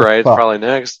 Meteorite's probably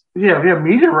next. Yeah,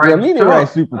 Meteorite. Yeah,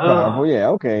 Meteorite's super powerful. Yeah,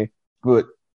 okay. But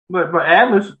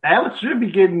Atlas should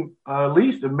be getting at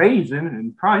least amazing, and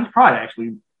he's probably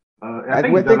actually. I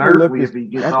think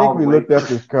we looked up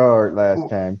his card last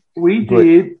time. We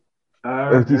did.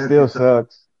 He still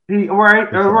sucks.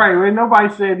 Right.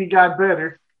 Nobody said he got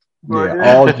better. But,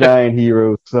 all giant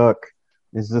heroes suck.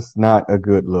 It's just not a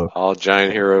good look. All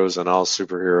giant heroes and all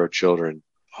superhero children.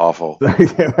 Awful.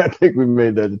 I think we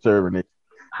made that determination.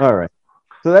 All right.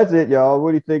 So that's it, y'all.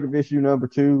 What do you think of issue number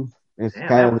 2? It's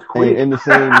kind of in the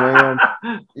same realm.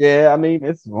 Yeah, I mean,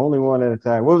 it's only one at a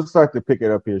time. We'll start to pick it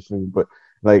up here soon. But,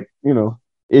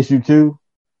 issue 2.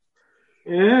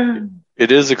 Yeah.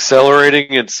 It is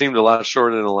accelerating. It seemed a lot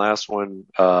shorter than the last one.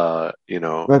 First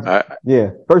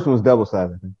one was double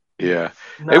sized, I think. Yeah.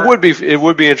 It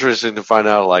would be interesting to find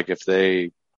out, like, if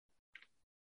they,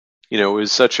 it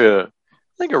was such a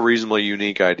reasonably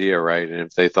unique idea, right? And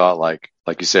if they thought, like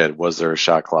you said, was there a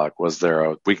shot clock? Was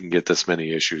there we can get this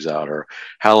many issues out, or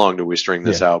how long do we string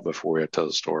this out before we tell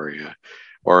the story?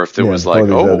 Or if there was like,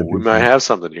 we might have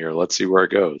something here. Let's see where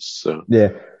it goes. So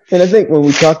yeah. And I think when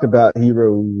we talked about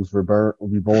Heroes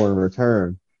Reborn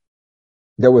Return,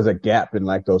 there was a gap in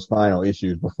like those final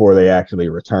issues before they actually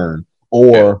returned,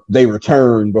 or they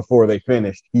returned before they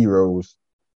finished Heroes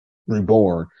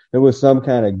Reborn. There was some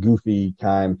kind of goofy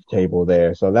timetable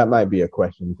there, so that might be a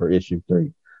question for issue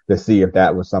 3 to see if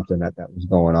that was something that was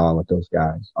going on with those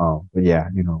guys. But yeah,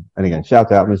 and again,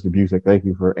 shout out Mr. Busick. Thank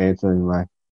you for answering my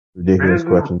ridiculous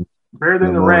questions. Better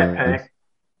than the Rat Pack.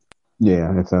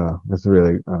 Yeah, it's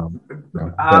really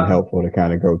been helpful to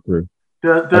kind of go through.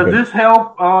 Does this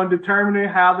help on determining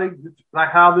how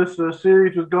this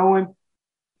series was going?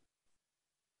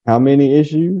 How many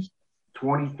issues?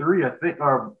 23, I think,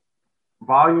 or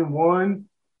volume 1,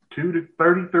 2 to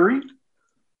 33.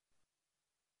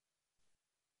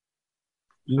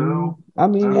 So I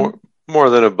mean, more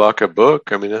than $1 a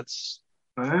book. I mean, that's.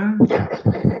 I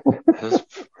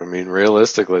mean,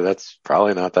 realistically, that's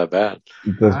probably not that bad.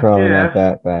 That's probably not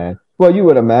that bad. Well, you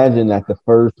would imagine that the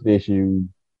first issue,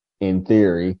 in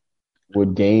theory,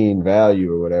 would gain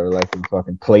value or whatever, like some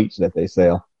fucking plates that they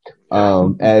sell,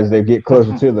 as they get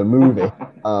closer to the movie.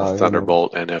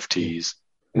 Thunderbolt NFTs.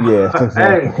 Yeah.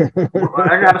 Hey,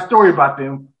 I got a story about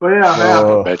them. But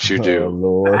I bet you do.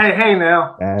 Lord. Hey,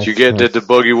 now. Did you get the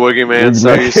Boogie Woogie Man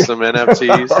sell you some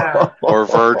NFTs? Or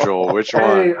Virgil? Which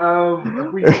one?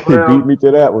 He beat me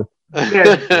to that one.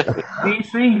 Yeah,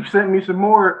 DC sent me some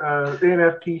more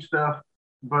NFT stuff,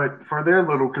 but for their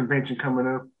little convention coming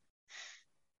up.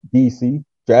 DC?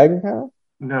 DragonCon?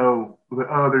 No, the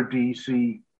other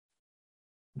DC.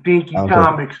 Dinky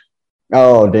Comics.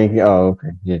 Oh, Dinky. Oh, okay.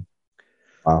 Yeah.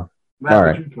 All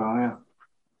right. So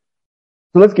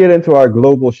let's get into our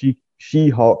global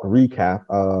She-Hulk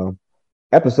recap.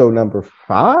 Episode number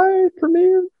 5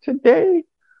 premiered today.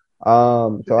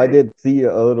 So I did see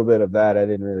a little bit of that. I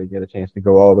didn't really get a chance to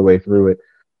go all the way through it.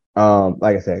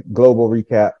 Like I said, global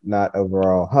recap, not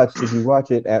overall. Hutch, did you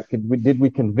watch it? Did we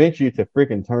convince you to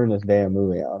freaking turn this damn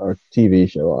movie on or TV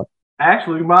show on?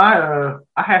 Actually, I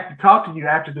have to talk to you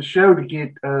after the show to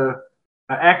get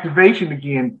activation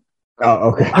again.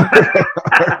 Oh, okay.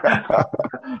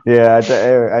 Yeah,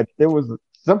 there was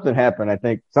something happened. I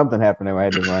think something happened and I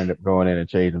had to wind up going in and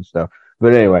changing stuff.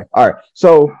 But anyway, all right.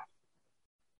 So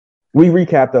we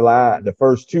recapped the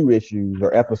first 2 issues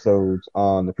or episodes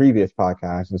on the previous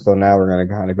podcast, and so now we're going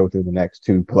to kind of go through the next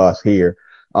 2 plus here.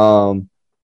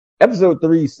 Episode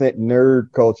 3 sent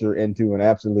nerd culture into an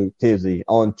absolute tizzy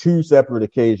on 2 separate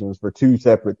occasions for 2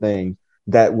 separate things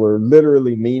that were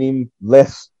literally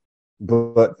meaningless,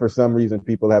 but for some reason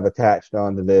people have attached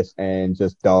onto this and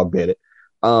just dog bit it.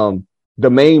 The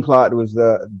main plot was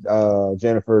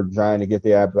Jennifer trying to get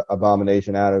the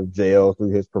Abomination out of jail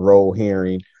through his parole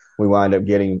hearing, we wind up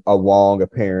getting a Wong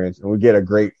appearance, and we get a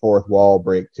great fourth wall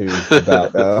break too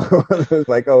about it's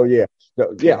like, oh yeah.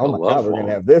 So, yeah, oh my God, we're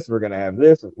gonna have this, we're gonna have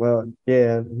this. Well,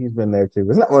 yeah, he's been there too.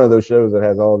 It's not one of those shows that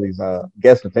has all these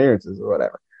guest appearances or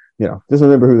whatever. Just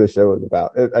remember who the show is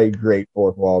about. A great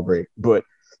fourth wall break. But,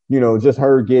 just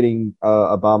her getting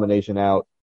Abomination out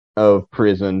of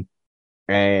prison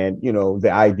and,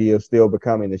 the idea of still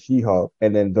becoming the She-Hulk.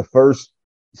 And then the first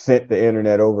sent the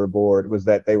internet overboard was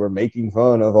that they were making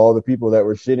fun of all the people that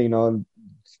were shitting on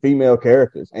female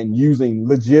characters and using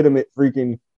legitimate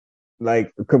freaking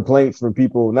like complaints from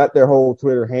people, not their whole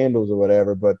Twitter handles or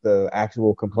whatever, but the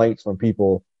actual complaints from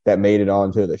people that made it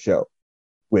onto the show.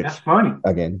 Which, that's funny.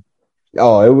 Again,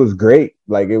 oh, it was great.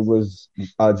 Like it was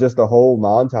just a whole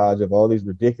montage of all these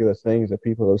ridiculous things that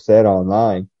people have said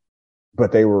online,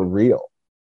 but they were real.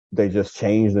 They just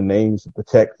changed the names to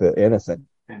protect the innocent.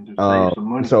 And just save some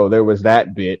money. So there was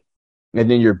that bit. And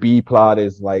then your B plot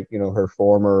is like, her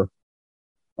former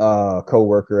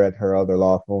co-worker at her other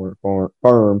law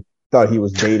firm thought he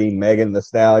was dating Megan the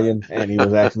Stallion, and he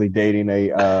was actually dating an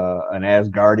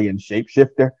Asgardian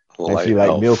shapeshifter. And she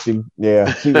milked him.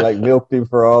 Yeah, she milked him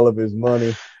for all of his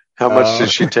money. How much did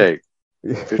she take?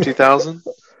 50,000?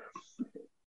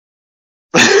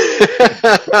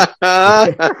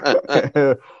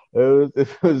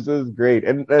 It was just great,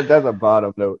 and that's a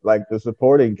bottom note. Like the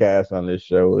supporting cast on this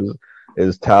show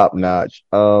is top notch.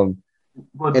 Well,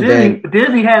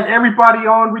 Disney has everybody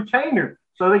on retainer.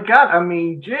 So they got,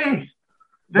 geez,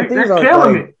 they're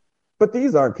killing it. But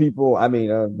these aren't people,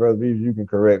 Brother Beavis, you can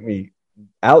correct me,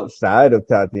 outside of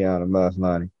Tatiana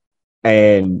Maslany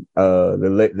and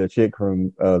the chick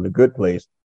from The Good Place.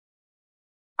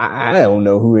 I don't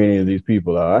know who any of these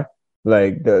people are.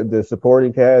 Like the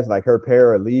supporting cast, like her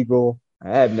paralegal, I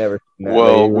had never seen that.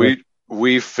 Well,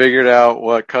 we figured out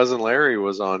what Cousin Larry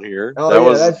was on here.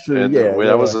 Oh, that's true.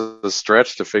 That was a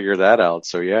stretch to figure that out.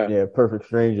 So yeah. Yeah, Perfect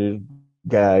Strangers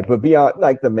guy. But beyond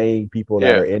like the main people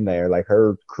that are in there, like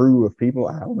her crew of people,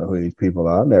 I don't know who these people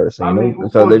are. I've never seen them.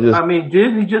 So they just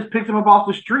Disney just picks them up off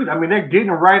the street. They're getting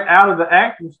them right out of the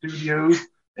acting studios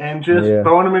and just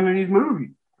throwing them into these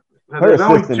movies. There's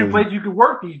only two places you can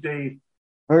work these days.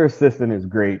 Her assistant is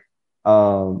great.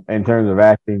 In terms of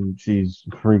acting, she's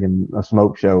freaking a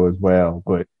smoke show as well.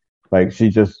 But like she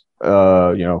just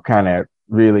kind of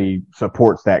really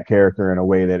supports that character in a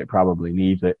way that it probably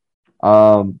needs it.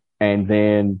 And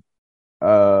then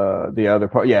the other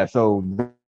part, so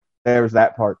there's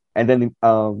that part. And then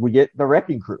we get the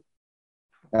Wrecking Crew.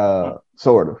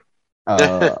 Sort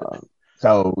of.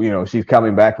 So, she's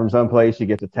coming back from someplace, she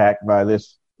gets attacked by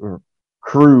this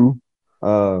crew,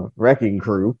 Wrecking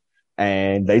Crew,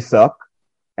 and they suck,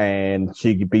 and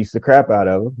she beats the crap out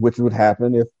of them, which would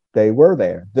happen if they were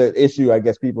there. The issue I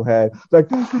guess people had, like,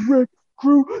 that's the Wrecking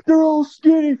Crew, they're all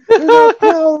skinny, they're not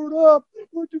powered up.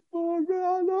 What the fuck, man?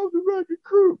 I love the Wrecking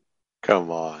Crew.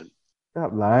 Come on.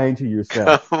 Stop lying to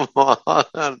yourself. Come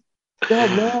on. Stop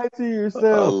lying to yourself.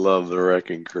 I love the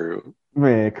Wrecking Crew.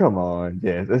 Man, come on.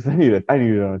 Yes, I need it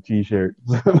on a t-shirt.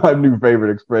 My new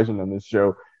favorite expression on this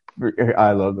show.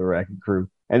 I love the Wrecking Crew.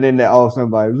 And then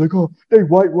somebody was like, oh, they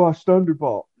whitewashed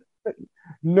Thunderball.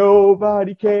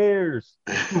 Nobody cares.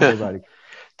 Nobody.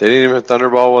 They didn't even,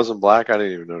 Thunderball wasn't black? I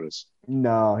didn't even notice.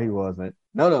 No, he wasn't.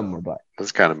 None of them were black.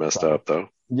 That's kind of messed up, though.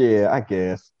 Yeah, I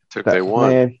guess. They won.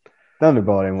 Man,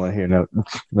 Thunderball didn't want to hear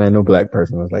no black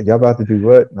person was like, y'all about to do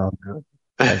what? No,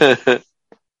 I'm good.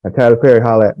 Tyler Perry,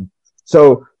 holla at me.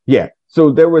 So, yeah.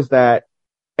 So there was that.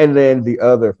 And then the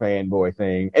other fanboy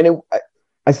thing. And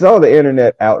I saw the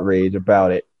internet outrage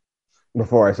about it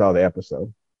before I saw the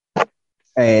episode.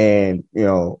 And,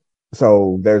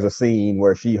 so there's a scene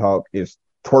where She-Hulk is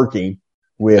twerking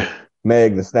with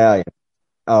Meg the Stallion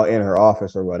in her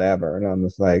office or whatever. And I'm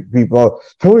just like, people,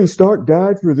 Tony Stark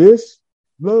died for this?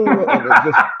 Blah, blah,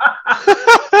 blah.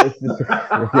 It's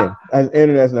just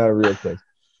internet's not a real place.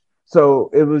 So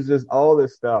it was just all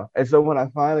this stuff. And so when I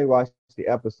finally watched the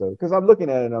episode, because I'm looking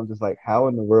at it and I'm just like, how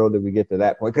in the world did we get to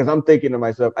that point? Because I'm thinking to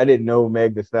myself, I didn't know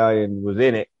Meg the Stallion was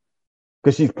in it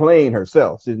because she's playing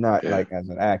herself. She's not like as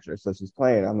an actress. So she's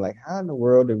playing. I'm like, how in the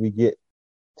world did we get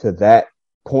to that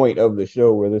point of the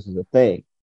show where this is a thing?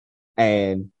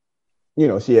 And,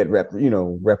 she had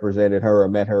represented her or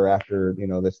met her after,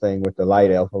 this thing with the light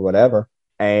elf or whatever.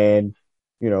 And,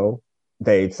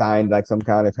 they signed like some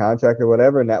kind of contract or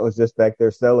whatever. And that was just like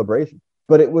their celebration.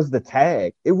 But it was the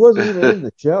tag. It wasn't even in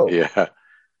the show. Yeah.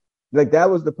 Like that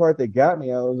was the part that got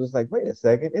me. I was just like, wait a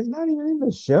second. It's not even in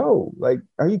the show. Like,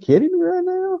 are you kidding me right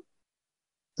now?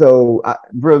 So,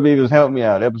 Brother Beavis, help me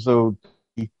out. Episode,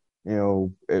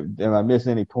 am I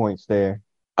missing any points there?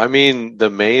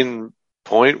 The main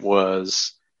point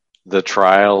was the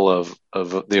trial of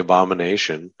the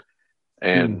Abomination,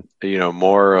 and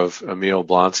more of Emil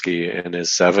Blonsky and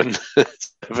his seven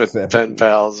pen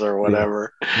pals or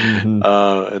whatever. And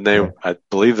I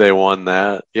believe they won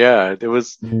that. Yeah, it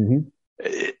was.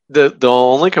 The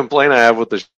only complaint I have with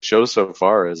the show so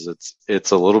far is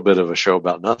it's a little bit of a show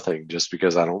about nothing, just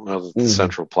because I don't know that the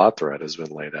central plot thread has been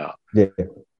laid out. Yeah.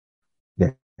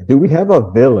 Do we have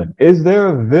a villain? Is there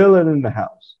a villain in the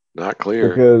house? Not clear.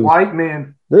 Because white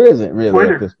man. There isn't really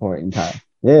Twitter. At this point in time.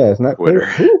 Yeah, it's not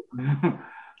Twitter.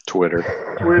 Twitter.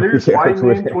 Yeah, white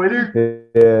man. Twitter.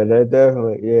 Yeah, that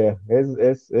definitely. Yeah,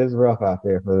 it's rough out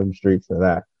there for them streets for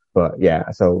that. But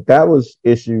yeah, so that was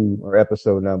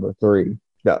episode number 3.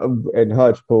 And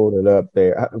Hutch pulled it up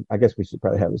there. I guess we should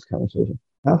probably have this conversation.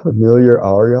 How familiar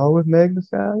are y'all with Meg Thee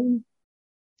Stallion?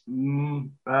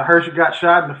 I heard she got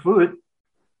shot in the foot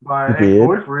by an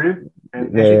ex-boyfriend,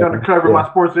 and she's done the cover of my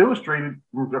Sports Illustrated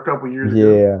a couple years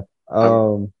ago.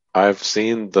 Yeah. I've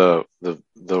seen the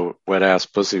wet ass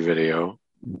pussy video.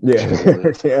 Yeah.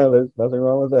 Yeah, there's nothing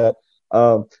wrong with that.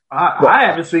 I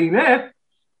haven't seen that.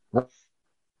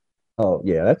 Oh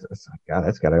yeah,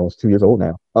 that's got almost 2 years old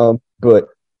now. But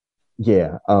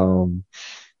yeah,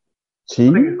 she.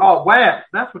 I think it's called WAP.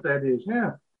 That's what that is.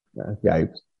 Yeah. Yeah.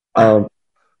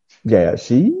 Yeah,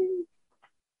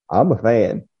 I'm a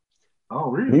fan.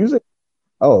 Oh really? Music.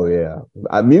 Oh yeah.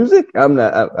 Music. I'm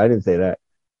not. I didn't say that.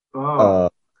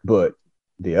 But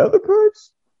the other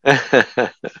parts.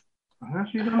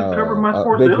 She's on the cover of my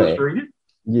Sports Illustrated.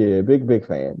 Yeah, big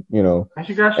fan. And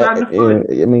she got shot in the foot.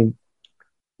 I mean,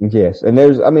 yes, and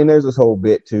there's this whole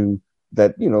bit too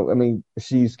that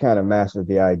she's kind of mastered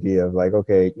the idea of like,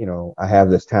 okay, I have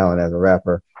this talent as a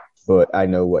rapper, but I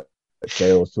know what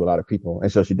sells to a lot of people,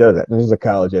 and so she does that. And this is a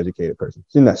college educated person.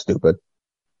 She's not stupid.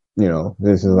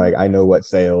 This is like, I know what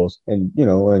sells, and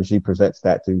and she presents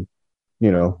that to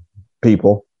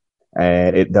people,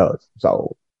 and it does.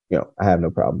 So I have no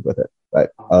problem with it.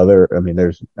 But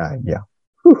there's yeah.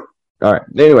 Whew. All right.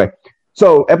 Anyway,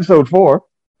 so episode 4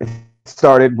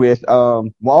 started with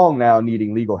Wong now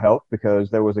needing legal help because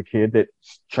there was a kid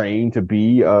that's trained to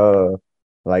be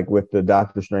like with the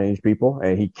Doctor Strange people,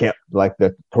 and he kept like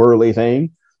the twirly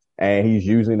thing, and he's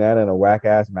using that in a whack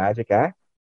ass magic act,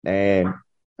 and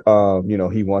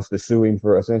he wants to sue him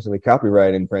for essentially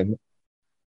copyright infringement.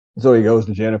 So he goes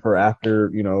to Jennifer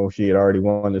after she had already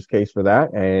won this case for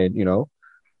that, and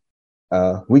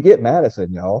we get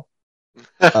Madison, y'all.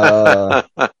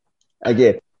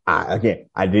 Again, I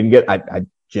didn't get. I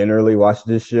generally watch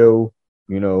this show,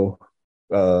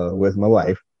 with my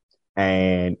wife,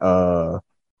 and so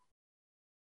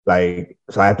I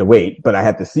have to wait, but I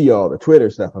have to see all the Twitter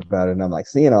stuff about it, and I'm like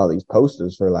seeing all these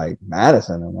posters for like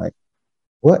Madison. I'm like,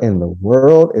 what in the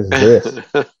world is this?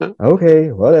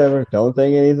 Okay, whatever. Don't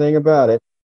think anything about it.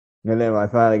 And then when I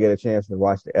finally get a chance to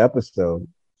watch the episode,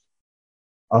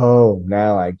 oh,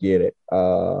 now I get it.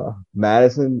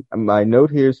 Madison, my note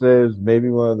here says maybe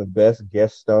one of the best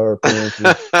guest star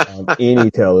appearances on any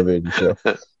television show.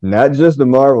 Not just the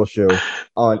Marvel show,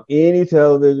 on any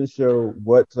television show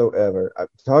whatsoever.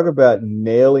 Talk about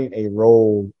nailing a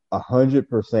role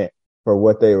 100% for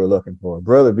what they were looking for.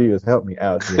 Brother Beavis, help me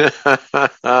out here.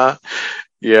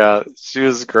 Yeah, she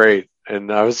was great.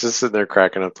 And I was just sitting there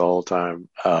cracking up the whole time.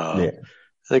 I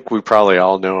think we probably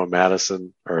all know a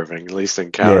Madison, or have at least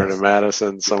encountered a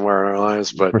Madison somewhere in our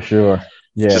lives. But for sure.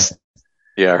 Yeah.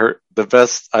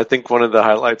 I think one of the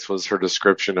highlights was her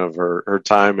description of her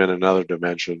time in another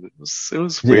dimension. It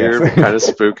was weird, kind of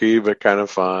spooky, but kind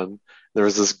of fun. There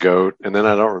was this goat, and then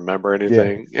I don't remember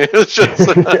anything. Yeah. It was just.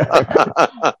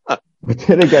 But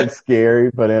then it got scary,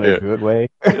 but in a good way.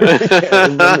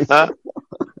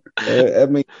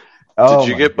 Did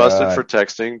you get busted for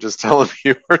texting? Just tell them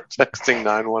you were texting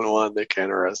 911. They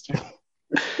can't arrest you.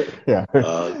 Yeah.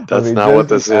 That's not what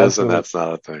this is, and that's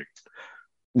not a thing.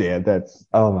 Yeah, that's,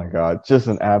 oh my God, just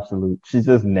an absolute, she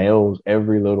just nails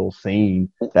every little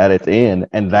scene that it's in.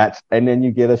 And then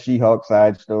you get a She-Hulk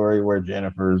side story where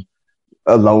Jennifer's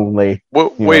lonely.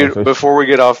 Before we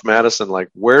get off Madison, like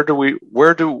where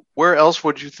else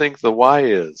would you think the Y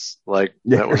is? Like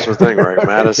that was the thing, right?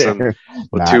 Madison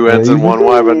with 2 N's and 1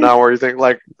 Y, but now where you think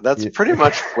like that's pretty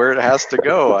much where it has to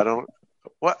go.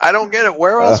 I don't get it.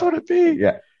 Where else would it be?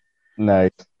 Yeah,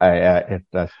 nice.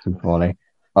 That's too funny.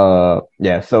 So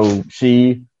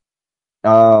she,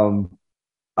 so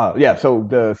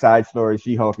the side story,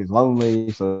 She-Hulk is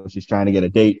lonely, so she's trying to get a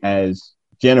date as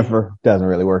Jennifer. Doesn't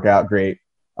really work out great.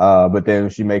 But then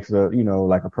she makes a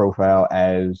profile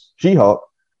as She-Hulk.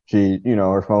 She,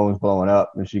 her phone's blowing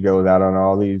up and she goes out on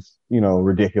all these,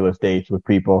 ridiculous dates with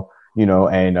people,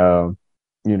 and,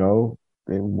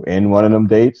 in one of them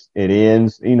dates, it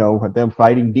ends, with them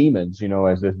fighting demons,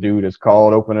 as this dude is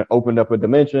opened up a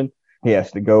dimension. He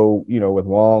has to go, with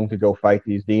Wong to go fight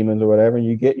these demons or whatever. And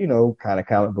you get, kind of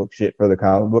comic book shit for the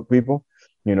comic book people,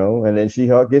 and then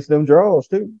She-Hulk gets them draws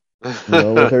too,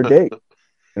 with her date,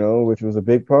 which was a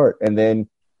big part. And then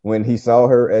when he saw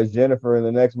her as Jennifer in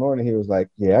the next morning, he was like,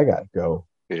 yeah, I gotta go.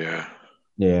 Yeah.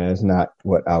 Yeah, it's not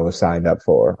what I was signed up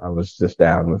for. I was just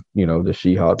down with, the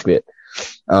She-Hulk bit.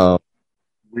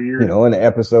 Weird. And the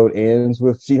episode ends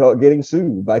with She-Hulk getting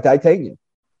sued by Titanium.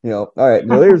 All right,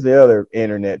 now there's the other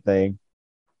internet thing.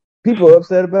 People are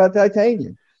upset about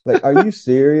Titanium. Like, are you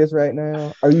serious right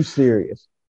now? Are you serious?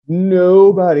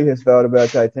 Nobody has thought about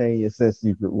Titanium since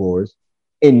Secret Wars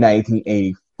in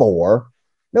 1984.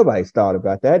 Nobody's thought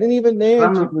about that, and even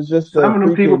then, it was just some of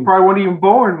them people probably weren't even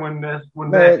born when that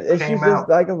came out.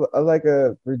 It's just like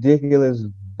a ridiculous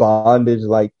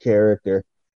bondage-like character,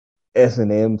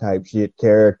 S&M type shit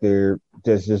character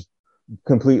that's just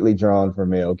completely drawn from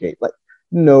male gaze. Like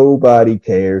nobody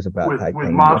cares about Titanium.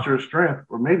 With Monster of Strength,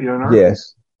 or maybe on Earth.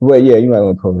 Yes, well, yeah, you might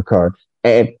want to pull the card,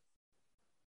 and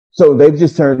so they've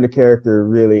just turned the character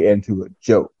really into a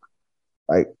joke,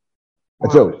 like. A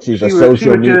joke. She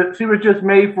was just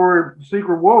made for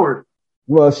Secret Wars.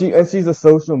 Well, she's a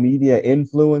social media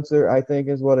influencer, I think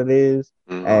is what it is.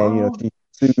 Mm-hmm. And,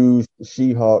 she sues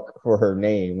She-Hulk for her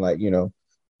name. Like,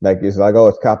 it's like, oh,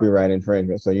 it's copyright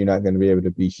infringement. So you're not going to be able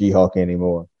to be She-Hulk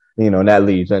anymore. And that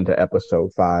leads into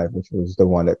episode 5, which was the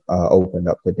one that opened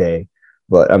up today.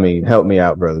 But I mean, help me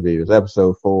out, Brother Beavers.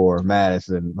 Episode 4,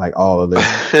 Madison, like all of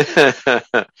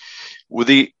this. Well,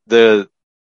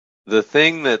 the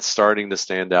thing that's starting to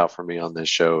stand out for me on this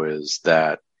show is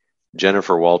that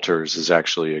Jennifer Walters is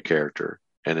actually a character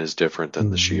and is different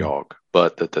than the She-Hulk,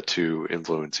 but that the two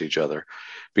influence each other.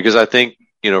 Because I think,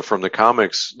 from the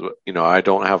comics, I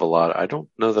don't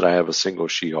know that I have a single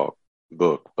She-Hulk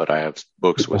book, but I have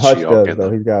books with She-Hulk in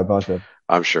them. He's got a bunch of.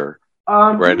 I'm sure.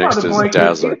 Right next to his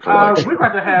Dazzler collection. We're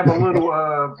about to have a little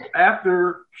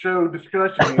after show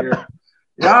discussion here.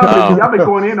 Y'all been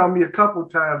going in on me a couple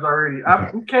times already.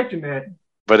 I'm catching that.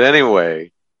 But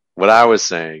anyway, what I was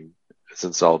saying,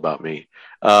 since it's all about me,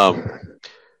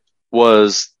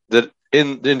 was that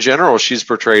in general, she's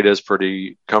portrayed as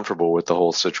pretty comfortable with the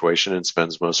whole situation and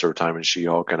spends most of her time in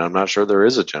She-Hulk. And I'm not sure there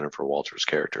is a Jennifer Walters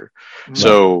character. Mm-hmm.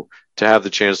 So to have the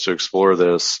chance to explore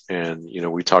this, and,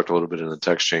 we talked a little bit in the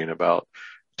text chain about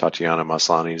Tatiana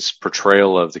Maslany's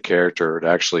portrayal of the character, to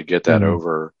actually get that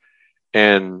over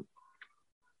and,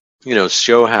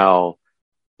 show how,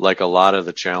 like, a lot of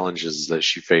the challenges that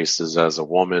she faces as a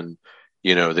woman,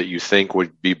 that you think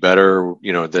would be better,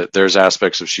 that there's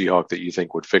aspects of She-Hulk that you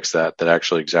think would fix that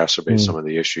actually exacerbate some of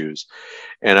the issues.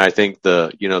 And I think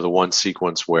the one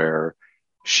sequence where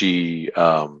she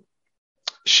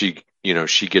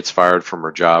gets fired from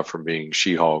her job from being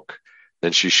She-Hulk,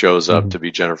 then she shows up to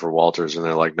be Jennifer Walters, and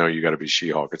they're like, no, you got to be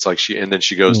She-Hulk. It's like and then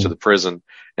she goes to the prison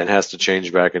and has to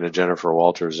change back into Jennifer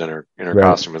Walters in her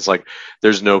costume. It's like,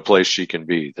 there's no place she can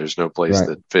be. There's no place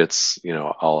that fits,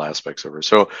 all aspects of her.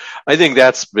 So I think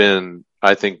that's been,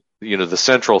 the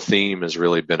central theme has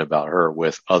really been about her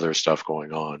with other stuff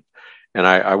going on. And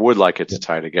I would like it to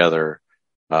tie together.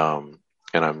 And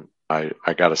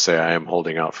I got to say, I am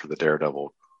holding out for the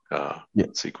Daredevil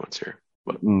sequence here.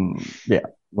 But,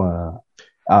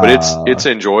 but it's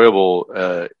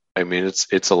enjoyable. I mean,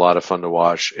 it's a lot of fun to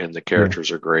watch, and the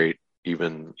characters are great,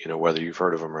 even, whether you've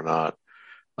heard of them or not.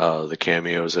 The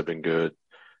cameos have been good.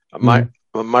 My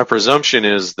presumption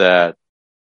is that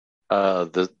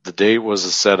the date was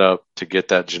a setup to get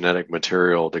that genetic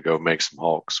material to go make some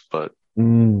Hulks, but I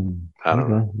don't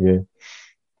know.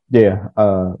 Yeah.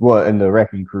 Well, and the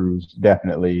Wrecking Crews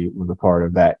definitely was a part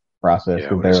of that process,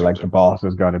 because they're like, the boss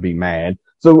is going to be mad.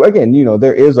 So again,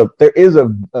 there is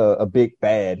a big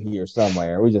bad here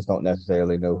somewhere. We just don't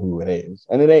necessarily know who it is.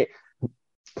 And it ain't,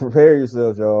 prepare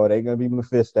yourselves, y'all. It ain't going to be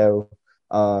Mephisto.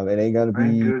 It ain't going to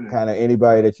be kind of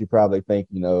anybody that you probably think,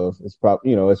 it's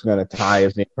probably, it's going to tie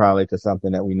us in probably to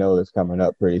something that we know that's coming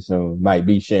up pretty soon. Might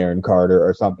be Sharon Carter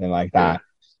or something like that.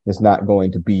 It's not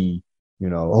going to be,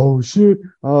 oh shit,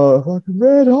 fucking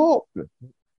Red Hulk.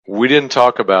 We didn't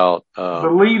talk about the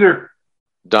leader,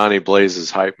 Donnie Blaze's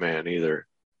hype man, either.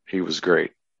 He was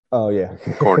great. Oh yeah,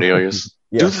 Cornelius.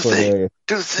 Do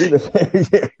the thing.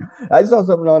 Yeah. I saw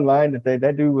something online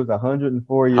that dude was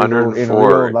 104 years old in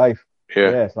real life.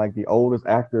 Yeah, it's like the oldest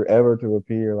actor ever to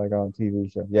appear like on a TV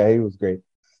show. Yeah, he was great.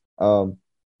 I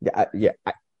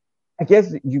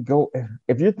guess you go,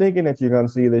 if you're thinking that you're going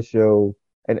to see this show,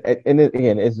 and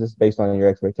again, it's just based on your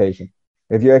expectation.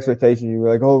 If your expectation, you were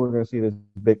like, oh, we're going to see this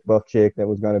big buff chick that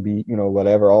was going to be,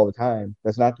 whatever all the time.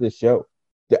 That's not this show.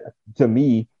 to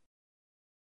me,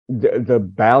 the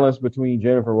balance between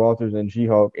Jennifer Walters and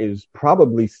She-Hulk is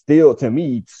probably still, to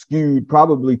me, skewed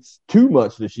probably too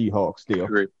much to She-Hulk still.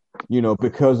 Great.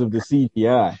 Because of the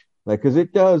CGI. Because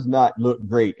it does not look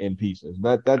great in pieces.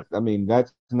 That's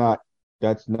not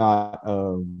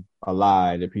a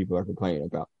lie that people are complaining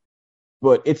about.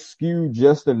 But it's skewed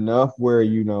just enough where,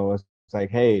 it's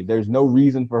like, hey, there's no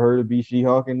reason for her to be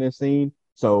She-Hulk in this scene,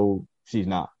 so she's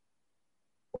not.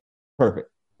 Perfect.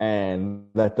 And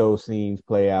let those scenes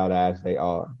play out as they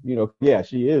are.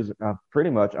 She is pretty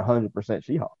much 100%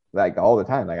 She-Hulk, all the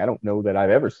time. I don't know that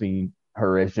I've ever seen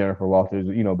her as Jennifer Walters,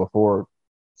 before,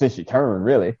 since she turned,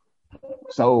 really.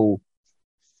 So,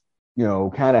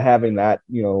 kind of having that,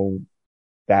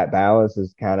 that balance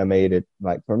has kind of made it,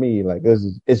 for me,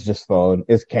 it's just fun.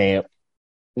 It's camp.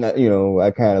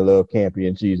 I kind of love campy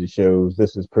and cheesy shows.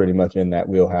 This is pretty much in that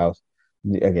wheelhouse.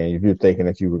 Again, if you're thinking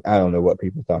that I don't know what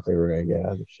people thought they were going to get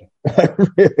out of the show. I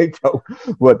really don't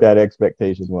what that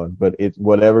expectation was, but it's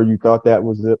whatever you thought that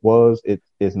was.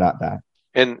 It's not that.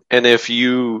 And if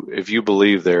you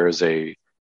believe there is a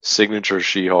signature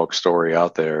She-Hulk story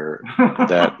out there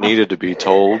that needed to be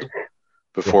told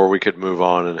before we could move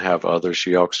on and have other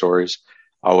She-Hulk stories,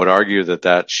 I would argue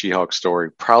that She-Hulk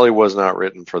story probably was not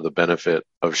written for the benefit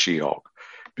of She-Hulk,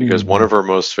 because one of her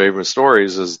most famous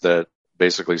stories is that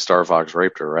basically Star Fox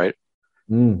raped her, right?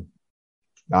 I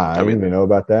didn't even know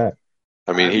about that.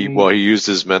 He used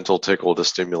his mental tickle to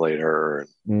stimulate her,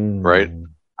 right?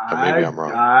 Maybe I'm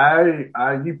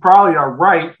wrong. You probably are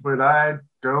right, but I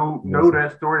don't know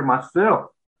that story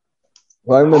myself.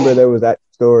 Well, I remember there was that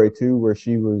story too where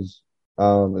she was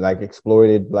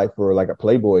exploited for a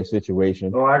Playboy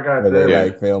situation. Oh, I got where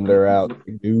that. They filmed her out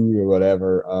nude or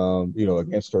whatever,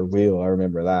 against her will. I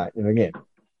remember that. And again,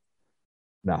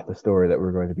 not the story that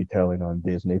we're going to be telling on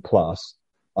Disney Plus.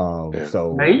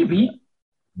 So maybe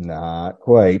not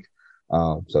quite.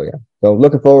 So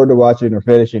looking forward to watching or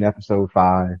finishing episode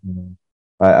 5.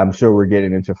 I'm sure we're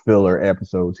getting into filler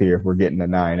episodes here if we're getting to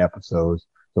 9 episodes.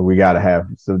 So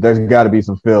there's got to be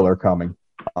some filler coming.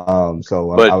 But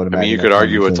I would imagine you could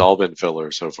argue it's all been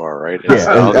filler so far, right?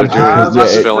 All they're doing is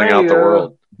just filling out the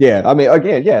world. Yeah,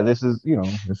 again, this is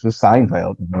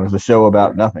Seinfeld. It's a show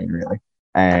about nothing really,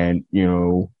 and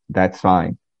that's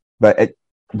fine. But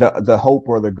the hope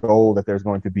or the goal that there's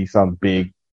going to be some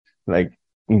big,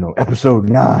 episode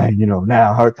 9,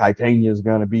 now her Titania is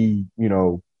going to be,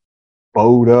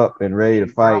 bowed up and ready to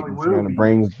fight. And she's going to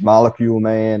bring Molecule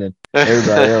Man and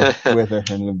everybody else with her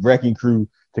and the Wrecking Crew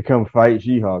to come fight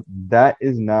She-Hulk. That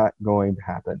is not going to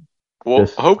happen. Well,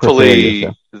 hopefully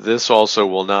this also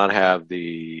will not have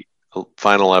the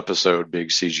final episode big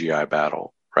CGI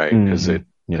battle, right? Because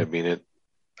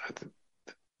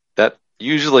that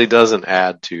usually doesn't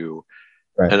add to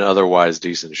an otherwise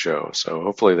decent show. So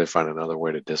hopefully they find another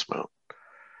way to dismount.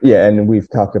 Yeah, and we've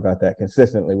talked about that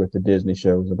consistently with the Disney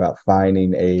shows about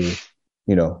finding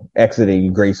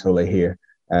exiting gracefully here.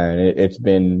 And it's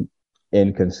been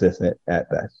inconsistent at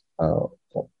best. All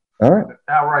right.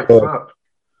 Outright sucks.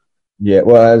 Yeah,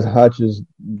 well, as Hutch is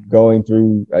going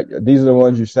through, these are the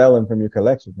ones you're selling from your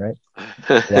collection, right?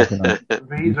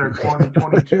 These are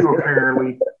 2022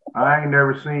 apparently. I ain't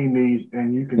never seen these,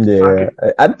 and you can suck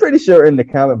it. I'm pretty sure in the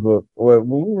comic book, when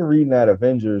we were reading that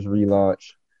Avengers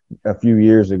relaunch a few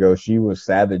years ago, she was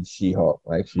Savage She-Hulk.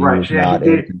 She was not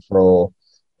in control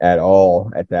at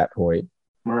all at that point.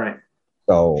 Right.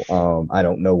 So I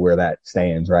don't know where that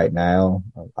stands right now.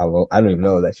 I don't even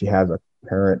know that she has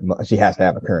she has to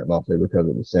have a current monthly because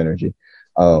of the synergy.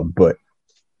 But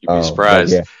you'd be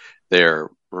surprised. They're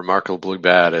remarkably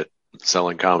bad at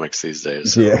selling comics these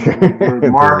days. So. Yeah,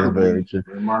 Remarkably.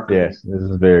 Yes, this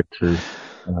is very true.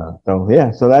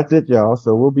 So that's it, y'all.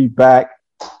 So we'll be back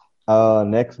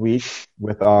next week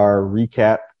with our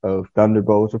recap of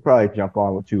Thunderbolts. We'll probably jump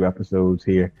on with 2 episodes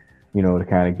here, to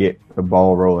kind of get the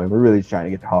ball rolling. We're really trying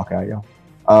to get the Hawkeye,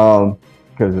 y'all.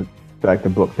 Because the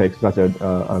book takes such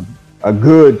a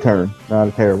good turn, not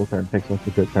a terrible turn. It takes such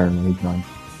a good turn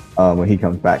when he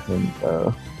comes back from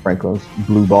Franklin's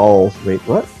blue balls. Wait,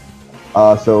 what?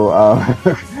 As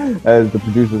the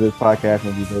producer of this podcast,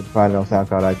 you can find it on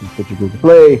SoundCloud, iTunes, Stitcher, Google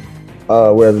Play,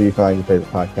 wherever you find your favorite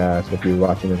podcast. If you're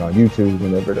watching it on YouTube,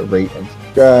 remember to rate and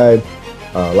subscribe,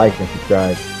 like and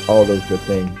subscribe, all those good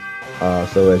things.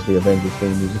 So as the Avengers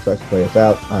theme music starts to play us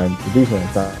out, I'm producer and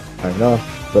signing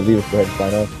off. But leave us go ahead and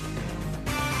sign off.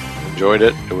 Enjoyed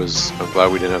it. I'm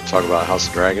glad we didn't have to talk about House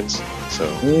of Dragons. So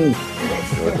enjoyed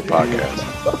the podcast.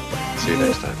 See you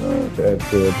next time. That's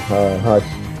good. Hutch.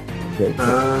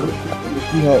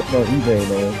 She-Hulk's on eBay,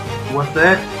 man. What's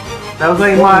that? That was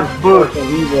in my book.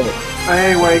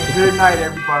 Anyway, good night,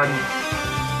 everybody.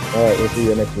 All right, we'll see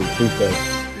you next week. Peace out.